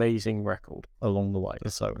that amazing record along the way.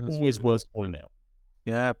 So it's always worth pointing out.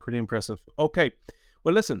 Yeah, pretty impressive. Okay.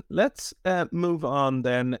 Well, listen, let's move on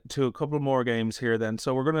then to a couple more games here then.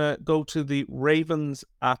 So we're going to go to the Ravens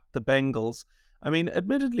at the Bengals. I mean,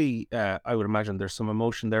 admittedly, I would imagine there's some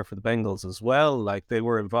emotion there for the Bengals as well. Like they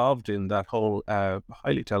were involved in that whole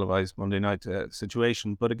highly televised Monday night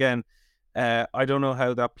situation. But again, I don't know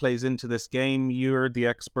how that plays into this game. You're the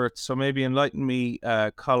expert. So maybe enlighten me,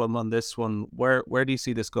 Colm, on this one. Where do you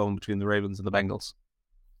see this going between the Ravens and the Bengals?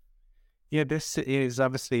 Yeah, this is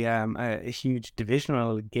obviously a huge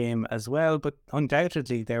divisional game as well, but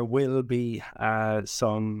undoubtedly there will be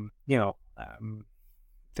some, there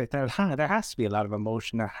has to be a lot of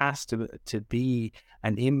emotion. There has to be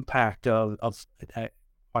an impact of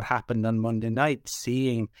what happened on Monday night,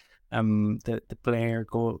 seeing the player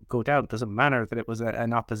go down. It doesn't matter that it was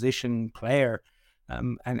an opposition player,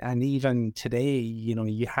 and even today,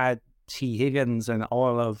 you had T. Higgins and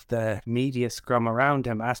all of the media scrum around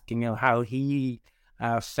him asking him how he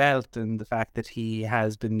felt, and the fact that he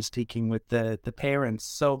has been speaking with the parents.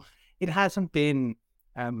 So it hasn't been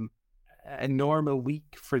a normal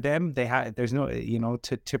week for them. There's no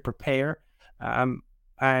to prepare,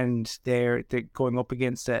 and they're going up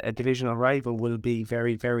against a divisional rival will be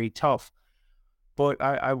very, very tough. But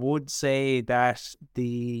I would say that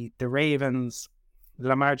the Ravens,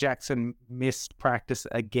 Lamar Jackson missed practice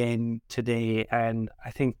again today, and I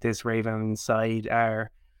think this Ravens side are,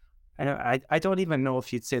 I don't even know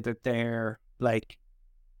if you'd say that they're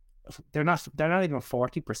they're not even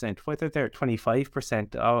 40%, whether they're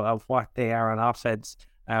 25% of what they are on offense.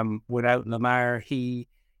 Without Lamar, he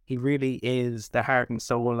really is the heart and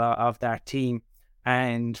soul of that team,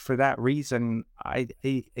 and for that reason,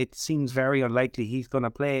 it seems very unlikely he's going to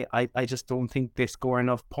play. I just don't think they score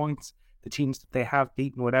enough points. The teams that they have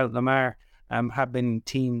beaten without Lamar have been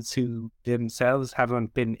teams who themselves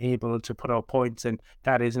haven't been able to put out points, and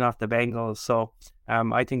that is not the Bengals. So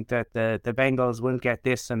I think that the Bengals will get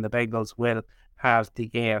this, and the Bengals will have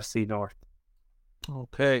the AFC North.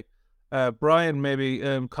 Okay. Brian, maybe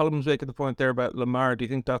Colm's making the point there about Lamar. Do you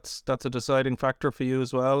think that's a deciding factor for you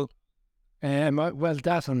as well? Well,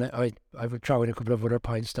 that and I would throw in a couple of other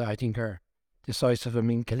points that I think are decisive. I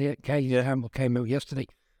mean, Calais Campbell came out yesterday,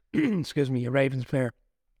 excuse me, a Ravens player.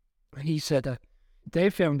 He said that they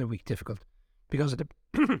found the week difficult because of the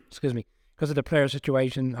because of the player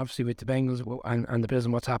situation, obviously with the Bengals and the Bills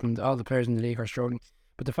and what's happened. All the players in the league are struggling,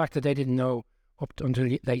 but the fact that they didn't know up until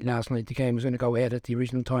late last night the game was going to go ahead at the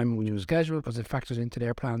original time when it was scheduled, because it factors into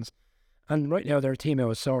their plans. And right now they're a team out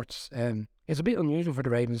of sorts. It's a bit unusual for the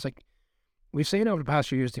Ravens. Like we've seen over the past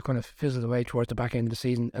few years, they kind of fizzled away towards the back end of the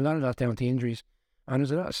season. A lot of that down to injuries, and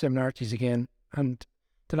there's a lot of similarities again. And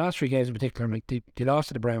the last 3 games in particular, like they lost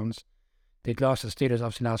to the Browns, they'd lost to the Steelers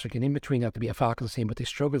obviously last week, and in between that to be a Falcons team, but they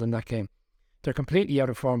struggled in that game. They're completely out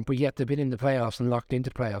of form, but yet they've been in the playoffs and locked into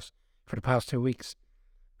the playoffs for the past 2 weeks.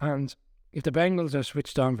 And if the Bengals are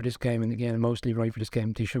switched on for this game, and again mostly right for this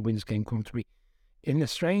game, they should win this game comfortably. In a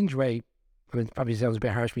strange way, I mean, it probably sounds a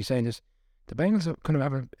bit harsh me saying this, the Bengals are kind of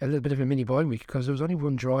have a little bit of a mini bye week, because there was only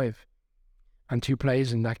 1 drive and 2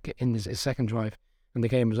 plays in his second drive, and the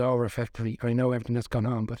game was over effectively. I know everything that's gone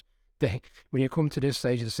on, but when you come to this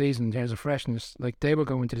stage of the season, there's a freshness. Like they will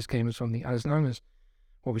go into this game as something, and as long as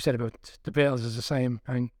what we said about the Bills is the same,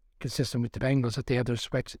 and consistent with the Bengals, that they have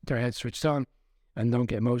their heads switched on and don't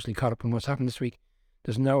get emotionally caught up in what's happened this week.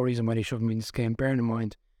 There's no reason why they shouldn't win this game, bearing in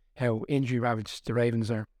mind how injury ravaged the Ravens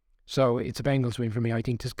are. So it's a Bengals win for me. I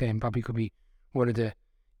think this game probably could be one of the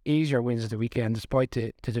easier wins of the weekend, despite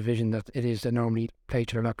the division that it is. They normally play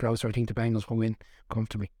each other a lot closer. I think the Bengals will win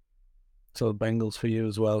comfortably. So Bengals for you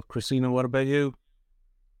as well. Christina, what about you?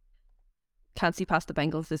 Can't see past the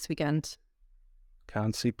Bengals this weekend.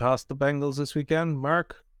 Can't see past the Bengals this weekend.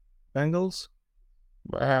 Mark, Bengals?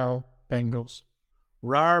 Wow, Bengals.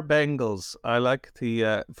 Rar Bengals. I like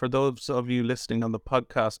the, for those of you listening on the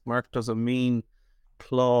podcast, Mark does a mean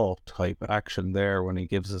claw type action there when he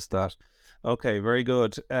gives us that. Okay, very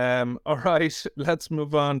good. All right, let's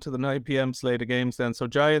move on to the 9 p.m. slate of games then. So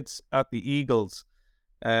Giants at the Eagles.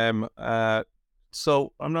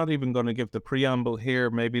 So I'm not even going to give the preamble here.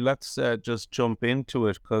 Maybe let's just jump into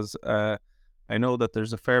it, because I know that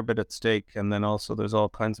there's a fair bit at stake, and then also there's all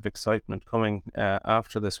kinds of excitement coming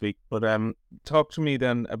after this week. But talk to me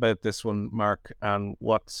then about this one, Mark, and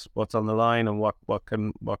what's on the line and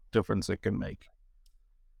what difference it can make.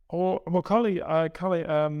 Oh, well,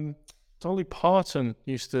 Dolly Parton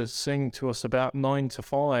used to sing to us about 9 to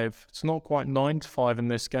 5. It's not quite 9 to 5 in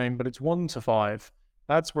this game, but it's 1 to 5.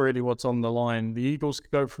 That's really what's on the line. The Eagles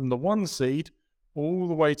could go from the 1 seed all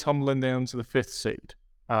the way tumbling down to the 5th seed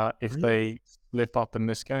if they slip up in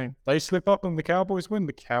this game. They slip up and the Cowboys win.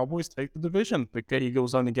 The Cowboys take the division. The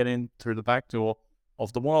Eagles only get in through the back door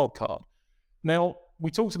of the wild card. Now,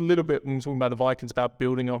 we talked a little bit when we were talking about the Vikings about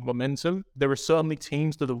building up momentum. There are certainly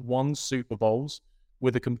teams that have won Super Bowls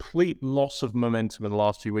with a complete loss of momentum in the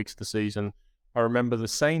last few weeks of the season. I remember the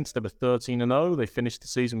Saints, they were 13-0. They finished the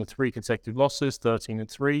season with 3 consecutive losses,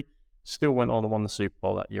 13-3. Still went on and won the Super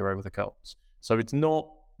Bowl that year over the Colts. So it's not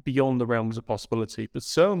beyond the realms of possibility, but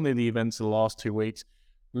certainly the events of the last 2 weeks,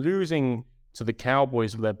 losing to the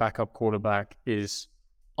Cowboys with their backup quarterback is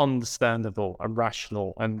understandable and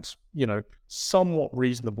rational and, somewhat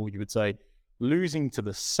reasonable, you would say. Losing to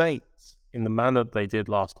the Saints in the manner they did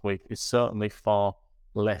last week is certainly far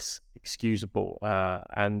less excusable.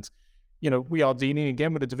 We are dealing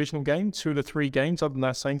again with a divisional game. 2 of the 3 games, other than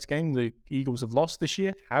that Saints game, the Eagles have lost this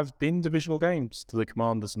year, have been divisional games to the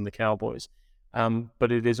Commanders and the Cowboys.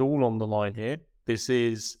 But it is all on the line here. This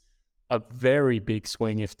is a very big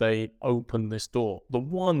swing if they open this door. The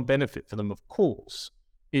one benefit for them, of course,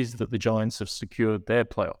 is that the Giants have secured their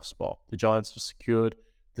playoff spot. The Giants have secured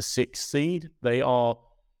the 6th seed. They are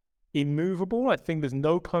immovable. I think there's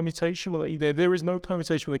no permutation. There is no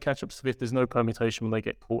permutation when they catch up to the 5th. There's no permutation when they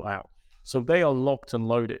get caught out. So they are locked and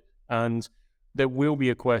loaded. And there will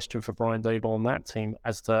be a question for Brian Daboll on that team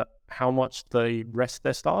as to how much they rest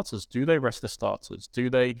their starters. Do they rest their starters? Do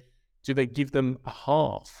they give them a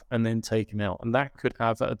half and then take them out? And that could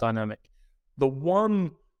have a dynamic. The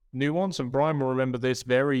one nuance, and Brian will remember this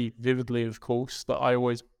very vividly, of course, that I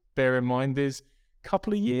always bear in mind is a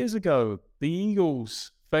couple of years ago, the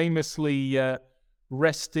Eagles famously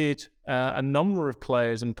rested a number of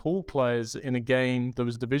players and pool players in a game. There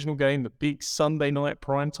was a divisional game, the big Sunday night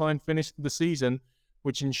primetime finish of the season,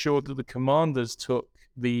 which ensured that the Commanders took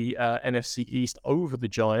the NFC East over the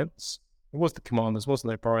Giants. It was the Commanders,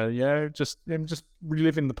 wasn't it, Brian? Yeah, just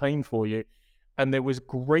reliving the pain for you. And there was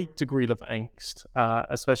great degree of angst,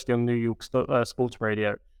 especially on New York sports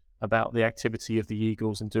radio, about the activity of the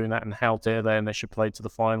Eagles in doing that and how dare they, and they should play to the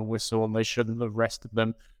final whistle and they shouldn't have rested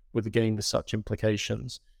them with a game with such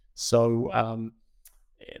implications. So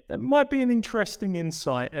there might be an interesting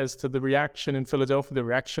insight as to the reaction in Philadelphia, the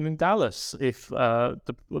reaction in Dallas, if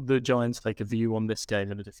the Giants take a view on this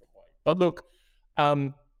game in a different way. But look,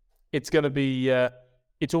 it's going to be,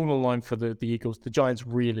 it's all on the line for the Eagles. The Giants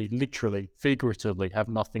really, literally, figuratively have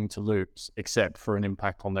nothing to lose except for an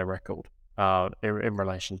impact on their record in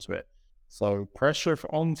relation to it. So pressure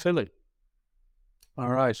on Philly. All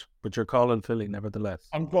right, but you're calling Philly nevertheless.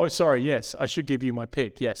 I'm sorry, yes, I should give you my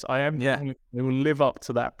pick. Yes, I am. Yeah. They will live up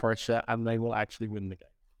to that pressure and they will actually win the game.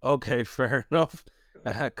 Okay, fair enough.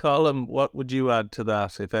 Colin, what would you add to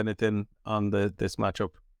that, if anything, on this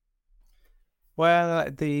matchup? Well,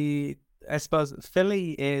 I suppose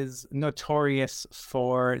Philly is notorious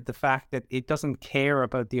for the fact that it doesn't care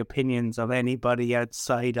about the opinions of anybody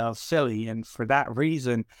outside of Philly. And for that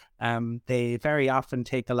reason, they very often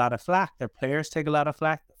take a lot of flack. Their players take a lot of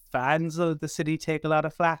flack. Fans of the city take a lot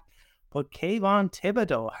of flack. But Kayvon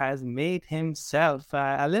Thibodeau has made himself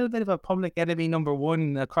a little bit of a public enemy number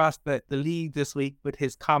 1 across the league this week with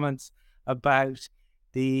his comments about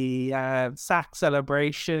the sack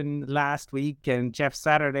celebration last week, and Jeff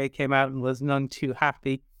Saturday came out and was none too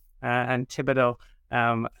happy, and Thibodeau,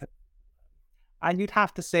 and you'd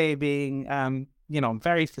have to say being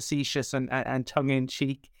very facetious and tongue in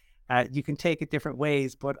cheek. You can take it different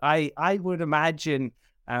ways, but I would imagine,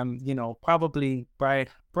 probably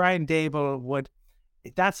Brian Dable would.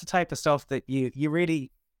 That's the type of stuff that you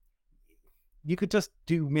really you could just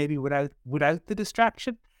do maybe without the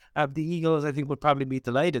distraction. The Eagles, I think, would probably be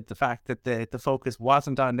delighted the fact that the focus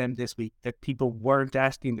wasn't on them this week, that people weren't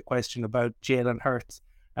asking the question about Jalen Hurts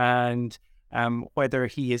and whether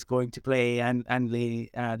he is going to play and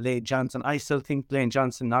Lane Johnson. I still think Lane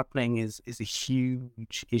Johnson not playing is a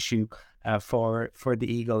huge issue for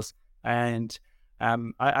the Eagles. And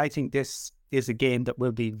I think this is a game that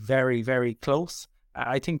will be very, very close.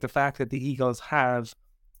 I think the fact that the Eagles have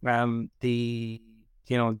the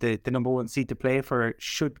number one seed to play for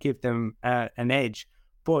should give them an edge.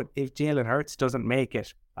 But if Jalen Hurts doesn't make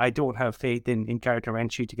it, I don't have faith in Gardner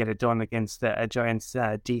Minshew to get it done against a Giants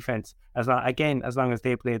defense, as long as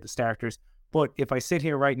they play the starters. But if I sit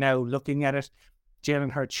here right now looking at it,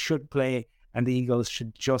 Jalen Hurts should play and the Eagles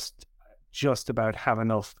should just about have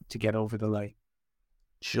enough to get over the line.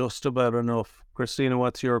 Just about enough. Christina,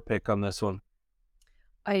 what's your pick on this one?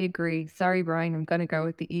 I agree. Sorry, Brian. I'm going to go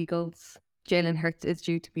with the Eagles. Jalen Hurts is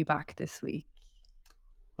due to be back this week.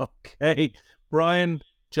 Okay. Brian,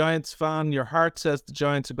 Giants fan, your heart says the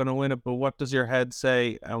Giants are going to win it, but what does your head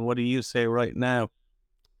say and what do you say right now?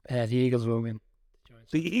 The Eagles will win.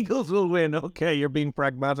 The Eagles will win. Okay, you're being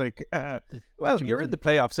pragmatic. Well, you're in the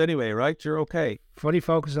playoffs anyway, right? You're okay. Fully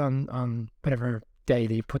focus on whatever day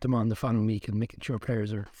they put them on the following week and making sure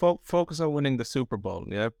players are... Focus on winning the Super Bowl,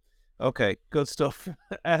 yeah? Okay, good stuff.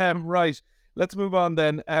 Right, let's move on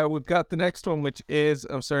then. We've got the next one, which is...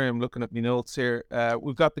 I'm sorry, I'm looking at my notes here.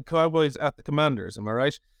 We've got the Cowboys at the Commanders, am I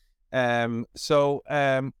right? I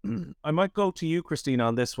might go to you, Christina,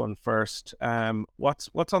 on this one first.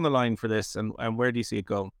 What's on the line for this and where do you see it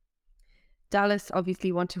going? Dallas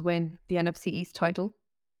obviously want to win the NFC East title.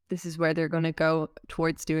 This is where they're going to go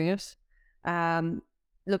towards doing it.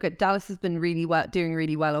 Look, at Dallas has been doing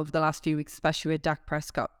really well over the last few weeks, especially with Dak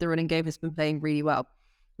Prescott. The running game has been playing really well.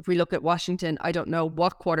 If we look at Washington, I don't know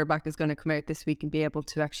what quarterback is going to come out this week and be able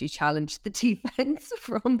to actually challenge the defense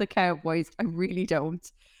from the Cowboys. I really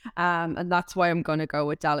don't. And that's why I'm going to go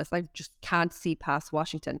with Dallas. I just can't see past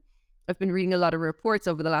Washington. I've been reading a lot of reports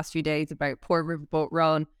over the last few days about poor Riverboat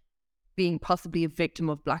Ron being possibly a victim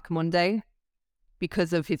of Black Monday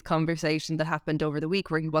because of his conversation that happened over the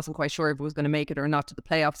week where he wasn't quite sure if he was going to make it or not to the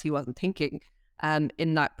playoffs. He wasn't thinking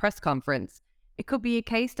in that press conference. It could be a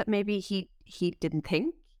case that maybe he didn't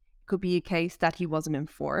think. It could be a case that he wasn't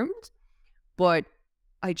informed. But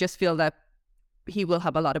I just feel that he will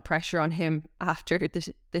have a lot of pressure on him after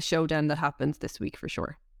the showdown that happens this week for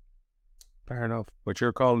sure. Fair enough. But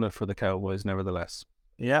you're calling it for the Cowboys nevertheless.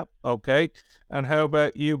 Yeah, okay. And how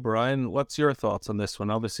about you, Brian? What's your thoughts on this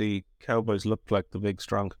one? Obviously, Cowboys look like the big,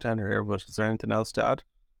 strong contender here, but is there anything else to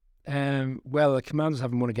add? Well, the Commanders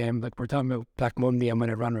haven't won a game. Like we're talking about Black Monday and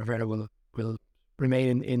when Ron Rivera will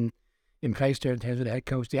remain in place there in terms of the head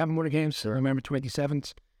coach. They haven't won a game since November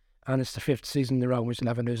 27th, and it's the 5th season in a row which they'll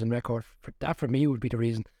have a losing record. For me, would be the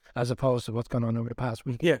reason, as opposed to what's gone on over the past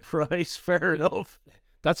week. Yeah, right. Fair enough.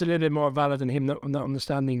 That's a little bit more valid than him not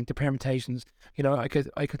understanding the permutations. I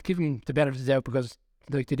could give him the benefit of the doubt because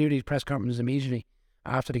they do these press conferences immediately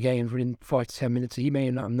after the game within 5 to 10 minutes. He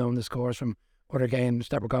may not have known the scores from other games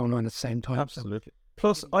that were going on at the same time. Absolutely.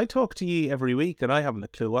 Plus, I talk to you every week and I haven't a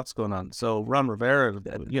clue what's going on. So Ron Rivera,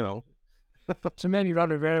 So maybe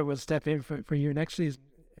Ron Rivera will step in for you next season.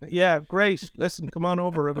 Yeah, great. Listen, come on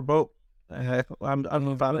over, Riverboat. I'm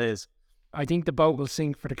a fan of his. I think the boat will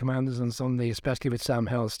sink for the Commanders on Sunday, especially with Sam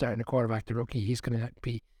Howell starting the quarterback, the rookie. He's going to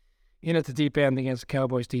be in at the deep end against the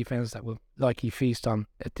Cowboys defense that will likely feast on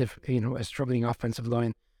a struggling offensive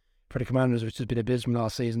line for the Commanders, which has been abysmal all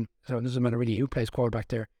season. So it doesn't matter really who plays quarterback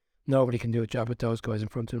there. Nobody can do a job with those guys in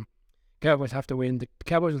front of them. Cowboys have to win. The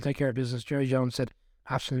Cowboys will take care of business. Jerry Jones said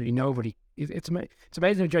absolutely nobody. It's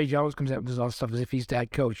amazing if Jerry Jones comes out and does all this stuff as if he's the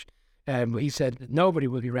head coach. But he said that nobody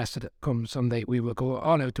will be rested come Sunday. We will go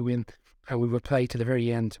all out to win. And we will play to the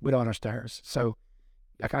very end with all our stars. So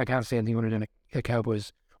I can't say anything other than a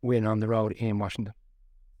Cowboys win on the road in Washington.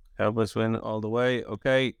 Cowboys win all the way.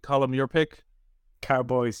 Okay, Colm, your pick?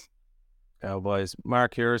 Cowboys.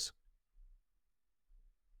 Mark, yours?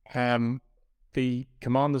 The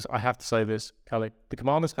Commanders, I have to say this, Kelly. The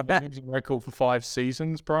Commanders have a losing record for 5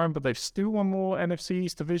 seasons, Brian, but they've still won more NFC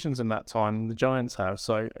East divisions in that time than the Giants have.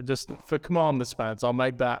 So just for Commanders fans, I'll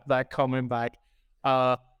make that comment back.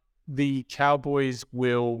 The Cowboys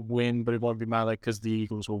will win, but it won't be matter because the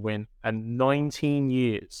Eagles will win. And 19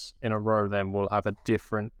 years in a row, then we'll have a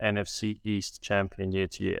different NFC East champion year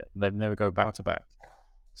to year. They've never go back to back.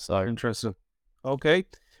 So Interesting. Okay,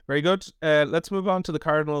 very good. Let's move on to the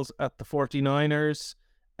Cardinals at the 49ers.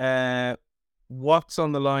 What's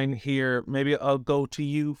on the line here? Maybe I'll go to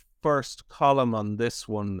you first, Colm, on this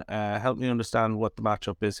one. Help me understand what the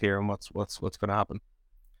matchup is here and what's going to happen.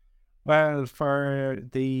 Well, for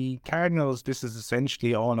the Cardinals, this is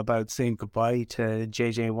essentially all about saying goodbye to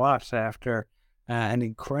JJ Watt after an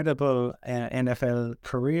incredible NFL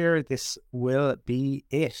career. This will be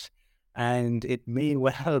it. And it may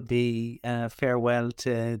well be farewell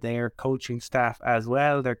to their coaching staff as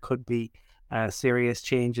well. There could be serious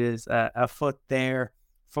changes afoot there.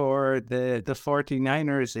 For the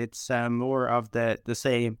 49ers, it's more of the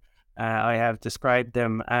same. I have described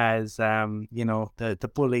them as,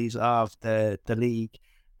 the bullies of the league.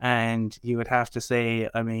 And you would have to say,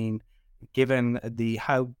 I mean, given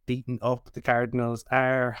how beaten up the Cardinals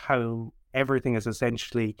are, how everything has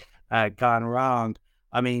essentially gone wrong,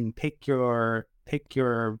 I mean, pick your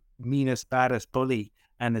meanest, baddest bully,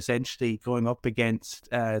 and essentially going up against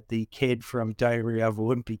the kid from Diary of a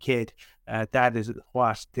Wimpy Kid. That is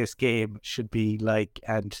what this game should be like.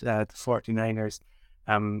 And the 49ers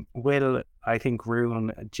will, I think,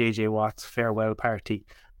 ruin JJ Watt's farewell party.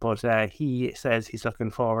 But he says he's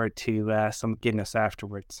looking forward to some Guinness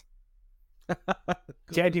afterwards.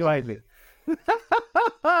 Genuinely.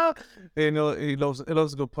 He loves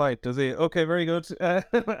a good pint, does he? Okay, very good.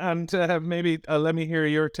 And maybe let me hear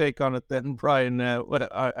your take on it then, Brian.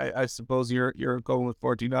 I suppose you're going with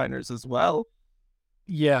 49ers as well.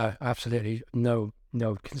 Yeah, absolutely. No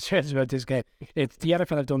concerns about this game. It's the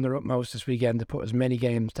NFL have done their utmost this weekend to put as many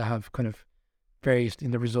games to have kind of various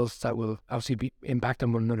in the results that will obviously impact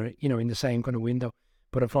on one another, in the same kind of window.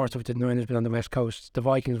 But unfortunately, the Niners been on the West Coast. The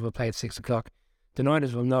Vikings will play at 6:00. The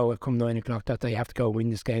Niners will know come 9:00 that they have to go win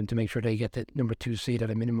this game to make sure they get the number 2 seed at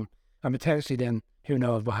a minimum. And potentially then, who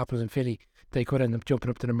knows what happens in Philly. They could end up jumping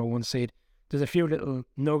up to the number 1 seed. There's a few little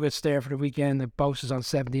nuggets there for the weekend. The Bosa's on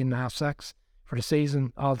 17.5 sacks for the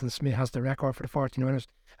season. Alden Smith has the record for the 49ers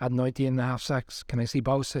at 19.5 sacks. Can I see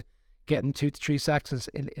Bosa getting 2 to 3 sacks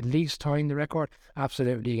at least tying the record?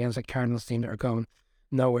 Absolutely, against a Cardinals team that are going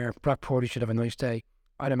nowhere. Brock Purdy should have a nice day.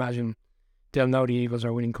 I'd imagine they'll know the Eagles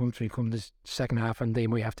are winning country come this second half, and they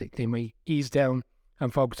might ease down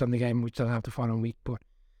and focus on the game, which they'll have the following week. But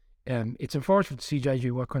it's unfortunate to see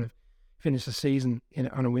JJ Watt kind of finish the season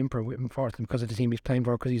on a whimper with him because of the team he's playing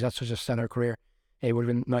for, because he's had such a stellar career. It would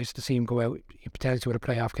have been nice to see him go out potentially with a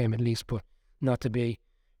playoff game at least, but not to be.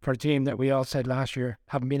 For a team that we all said last year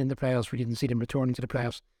haven't been in the playoffs, we didn't see them returning to the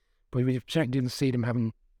playoffs, but we certainly didn't see them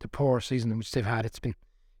having the poor season which they've had. It's been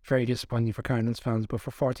very disappointing for Cardinals fans, but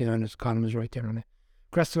for 49ers, Colin is right there on it.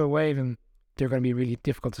 Crest of a wave, and they're going to be really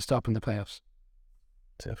difficult to stop in the playoffs.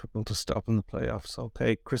 Difficult to stop in the playoffs.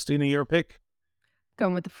 Okay, Christina, your pick?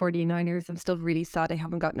 Going with the 49ers. I'm still really sad I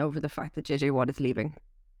haven't gotten over the fact that JJ Watt is leaving.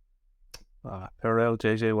 Parallel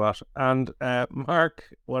JJ Watt. And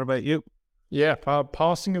Mark, what about you? Yeah,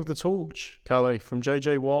 passing of the torch, Calais, from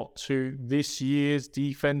JJ Watt to this year's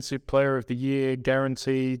Defensive Player of the Year,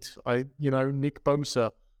 guaranteed. Nick Bosa.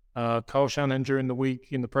 Kyle Shanahan during the week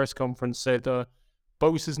in the press conference said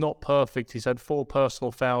Bosa's not perfect. He's had 4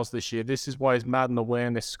 personal fouls this year. This is why his Madden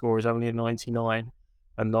awareness score is only a 99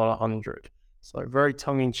 and not 100. So very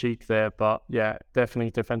tongue-in-cheek there, but yeah,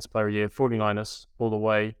 definitely Defensive Player of the Year. 49ers all the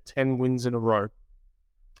way. 10 wins in a row.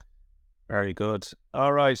 Very good.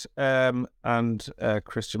 All right. And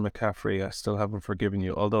Christian McCaffrey, I still haven't forgiven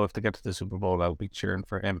you. Although if they get to the Super Bowl, I'll be cheering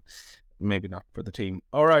for him. Maybe not for the team.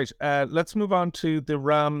 All right. Let's move on to the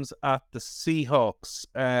Rams at the Seahawks.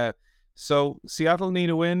 So Seattle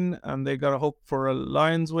need a win, and they got to hope for a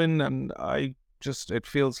Lions win. And it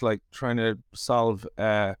feels like trying to solve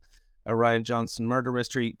a Ryan Johnson murder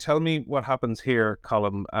mystery. Tell me what happens here,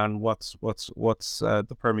 Colm, and what's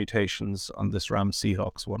the permutations on this Rams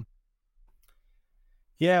Seahawks one.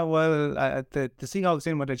 Yeah, well, the Seahawks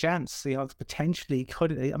in with a chance. Seahawks potentially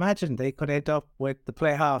could end up with the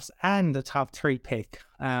playoffs and the top 3 pick.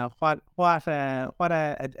 What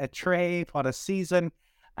a trade! What a season!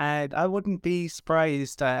 And I wouldn't be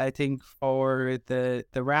surprised. I think for the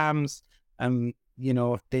Rams,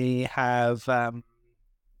 they have.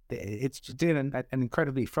 It's been an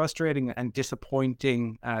incredibly frustrating and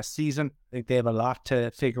disappointing season. I think they have a lot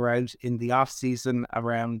to figure out in the off season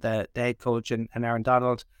around the head coach and Aaron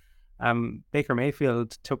Donald. Baker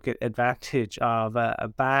Mayfield took advantage of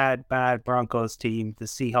a bad Broncos team. The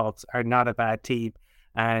Seahawks are not a bad team,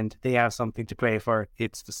 and they have something to play for.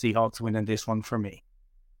 It's the Seahawks winning this one for me.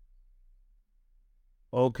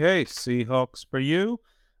 Okay, Seahawks for you,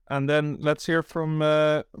 and then let's hear from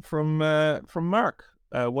Mark.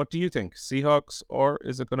 What do you think? Seahawks, or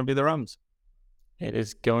is it going to be the Rams? It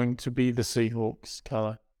is going to be the Seahawks,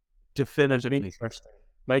 Carlo. Definitively. Interesting.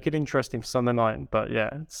 Make it interesting for Sunday night, but yeah,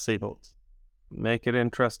 it's Seahawks. Make it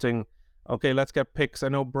interesting. Okay, let's get picks. I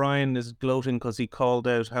know Brian is gloating because he called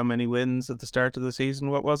out how many wins at the start of the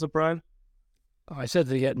season. What was it, Brian? I said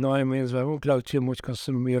they get 9 wins, but I won't gloat too much because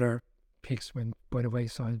some of the other picks went by the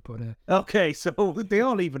wayside. But Okay, so they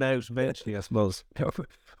all even out eventually, I suppose. I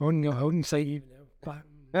wouldn't say even out.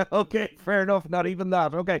 Okay, fair enough. Not even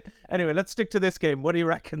that. Okay. Anyway, let's stick to this game. What do you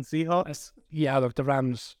reckon, Seahawks? Yeah, look, the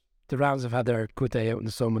Rams have had their good day out in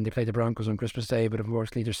the sun when they played the Broncos on Christmas Day, but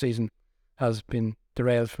unfortunately their season has been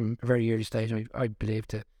derailed from a very early stage. I believe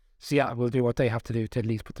Seattle will do what they have to do to at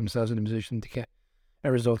least put themselves in a position to get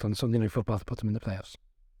a result on Sunday Night Football to put them in the playoffs.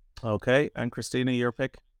 Okay, and Christina, your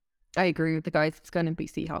pick? I agree with the guys. It's going to be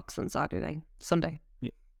Seahawks on Sunday.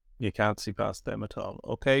 You can't see past them at all.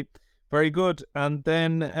 Okay, very good. And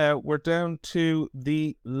then we're down to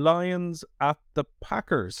the Lions at the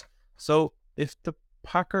Packers. So if the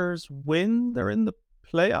Packers win, they're in the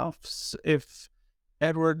playoffs. If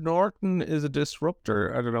Edward Norton is a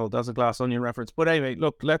disruptor, I don't know, that's a glass onion reference. But anyway,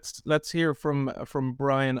 look, let's hear from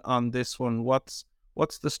Brian on this one. What's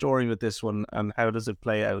the story with this one, and how does it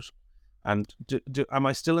play out? And am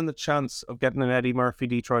I still in the chance of getting an Eddie Murphy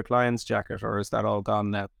Detroit Lions jacket, or is that all gone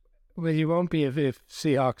now? Well, you won't be if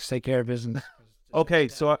Seahawks take care of business. Okay,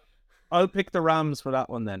 so I'll pick the Rams for that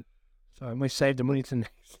one then. So I might save the money to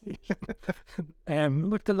next season.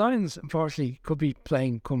 Look, the Lions, unfortunately, could be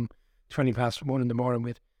playing come 1:20 in the morning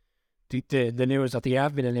with the news that they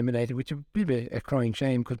have been eliminated, which would be a crying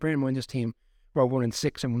shame, because bear in mind this team were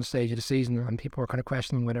 1-6 in one stage of the season, and people were kind of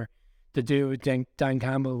questioning whether the dude, Dan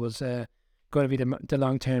Campbell, was going to be the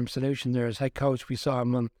long-term solution there as head coach. We saw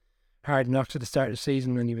him on Hard Knocks at the start of the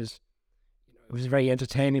season, and it was very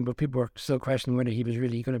entertaining, but people were still questioning whether he was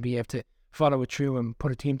really going to be able to follow it through and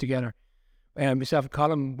put a team together. Myself and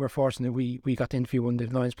Colin were fortunate. We got to interview one of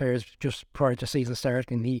the Lions players just prior to season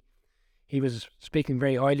start, and he was speaking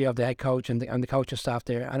very highly of the head coach and the coaching staff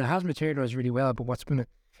there, and it has materialised really well. But what's been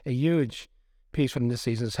a huge piece for them this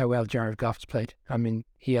season is how well Jared Goff's played. I mean,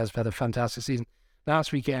 he has had a fantastic season.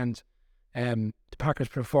 Last weekend, the Packers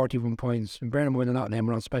put up 41 points, and bearing in mind a lot of them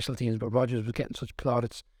were on special teams, but Rodgers was getting such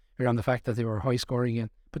plaudits around the fact that they were high scoring again.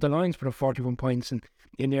 But the Lions put up 41 points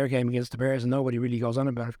in their game against the Bears, and nobody really goes on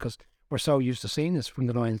about it because we're so used to seeing this from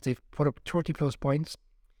the Lions. They've put up 30 plus points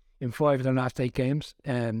in 5 of their last 8 games.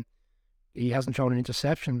 He hasn't thrown an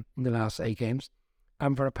interception in the last 8 games.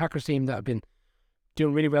 And for a Packers team that have been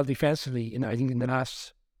doing really well defensively, I think in the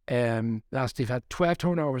last they've had 12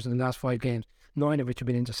 turnovers in the last 5 games, 9 of which have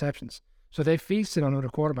been interceptions. So they've feasted on other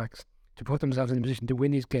quarterbacks to put themselves in a position to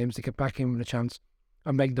win these games, to get back in with a chance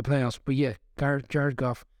of making the playoffs. But yeah, Jared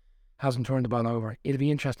Goff hasn't turned the ball over. It'll be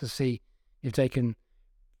interesting to see if they can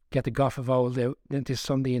get the Goff of old out this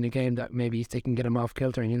Sunday in a game that maybe they can get him off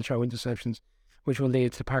kilter and he'll throw interceptions, which will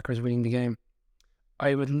lead to the Packers winning the game.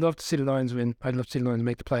 I would love to see the Lions win. I'd love to see the Lions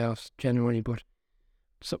make the playoffs, genuinely, but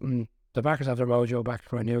the Packers have their mojo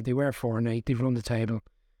back right now. They were 4-8. They've run the table.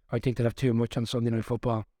 I think they'll have too much on Sunday Night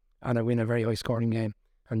Football, and I win a very high scoring game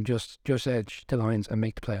and just edge the Lions and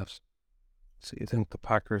make the playoffs. So you think the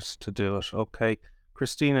Packers to do it? Okay,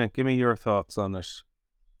 Christina, give me your thoughts on it.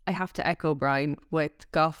 I have to echo Brian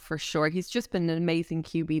with Goff for sure. He's just been an amazing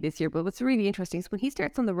QB this year. But what's really interesting is when he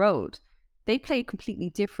starts on the road, they play completely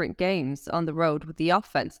different games on the road with the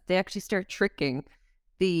offense. They actually start tricking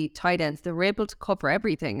the tight ends. They're able to cover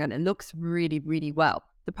everything, and it looks really, really well.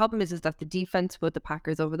 The problem is that the defense with the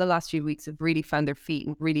Packers over the last few weeks have really found their feet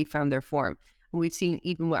and really found their form. And we've seen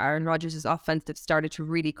even with Aaron Rodgers' offense, they've started to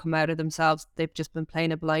really come out of themselves. They've just been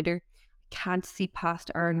playing a blinder. Can't see past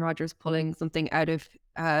Aaron Rodgers pulling something out of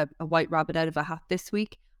a white rabbit out of a hat this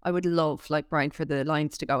week. I would love, like Brian, for the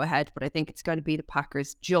Lions to go ahead, but I think it's going to be the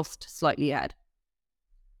Packers just slightly ahead.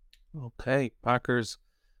 Okay, Packers,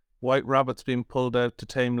 white rabbits being pulled out to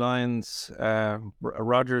tame lions,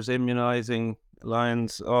 Rodgers immunising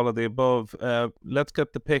Lions, all of the above. Let's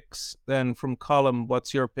get the picks then from Colin.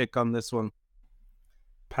 What's your pick on this one?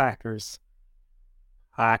 Packers.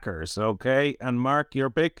 Okay. And Mark, your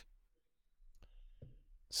pick?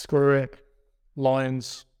 Screw it.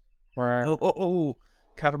 Lions. Oh,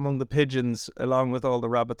 cat among the pigeons, along with all the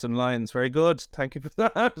rabbits and lions. Very good. Thank you for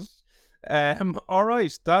that. All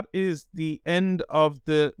right. That is the end of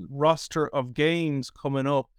the roster of games coming up.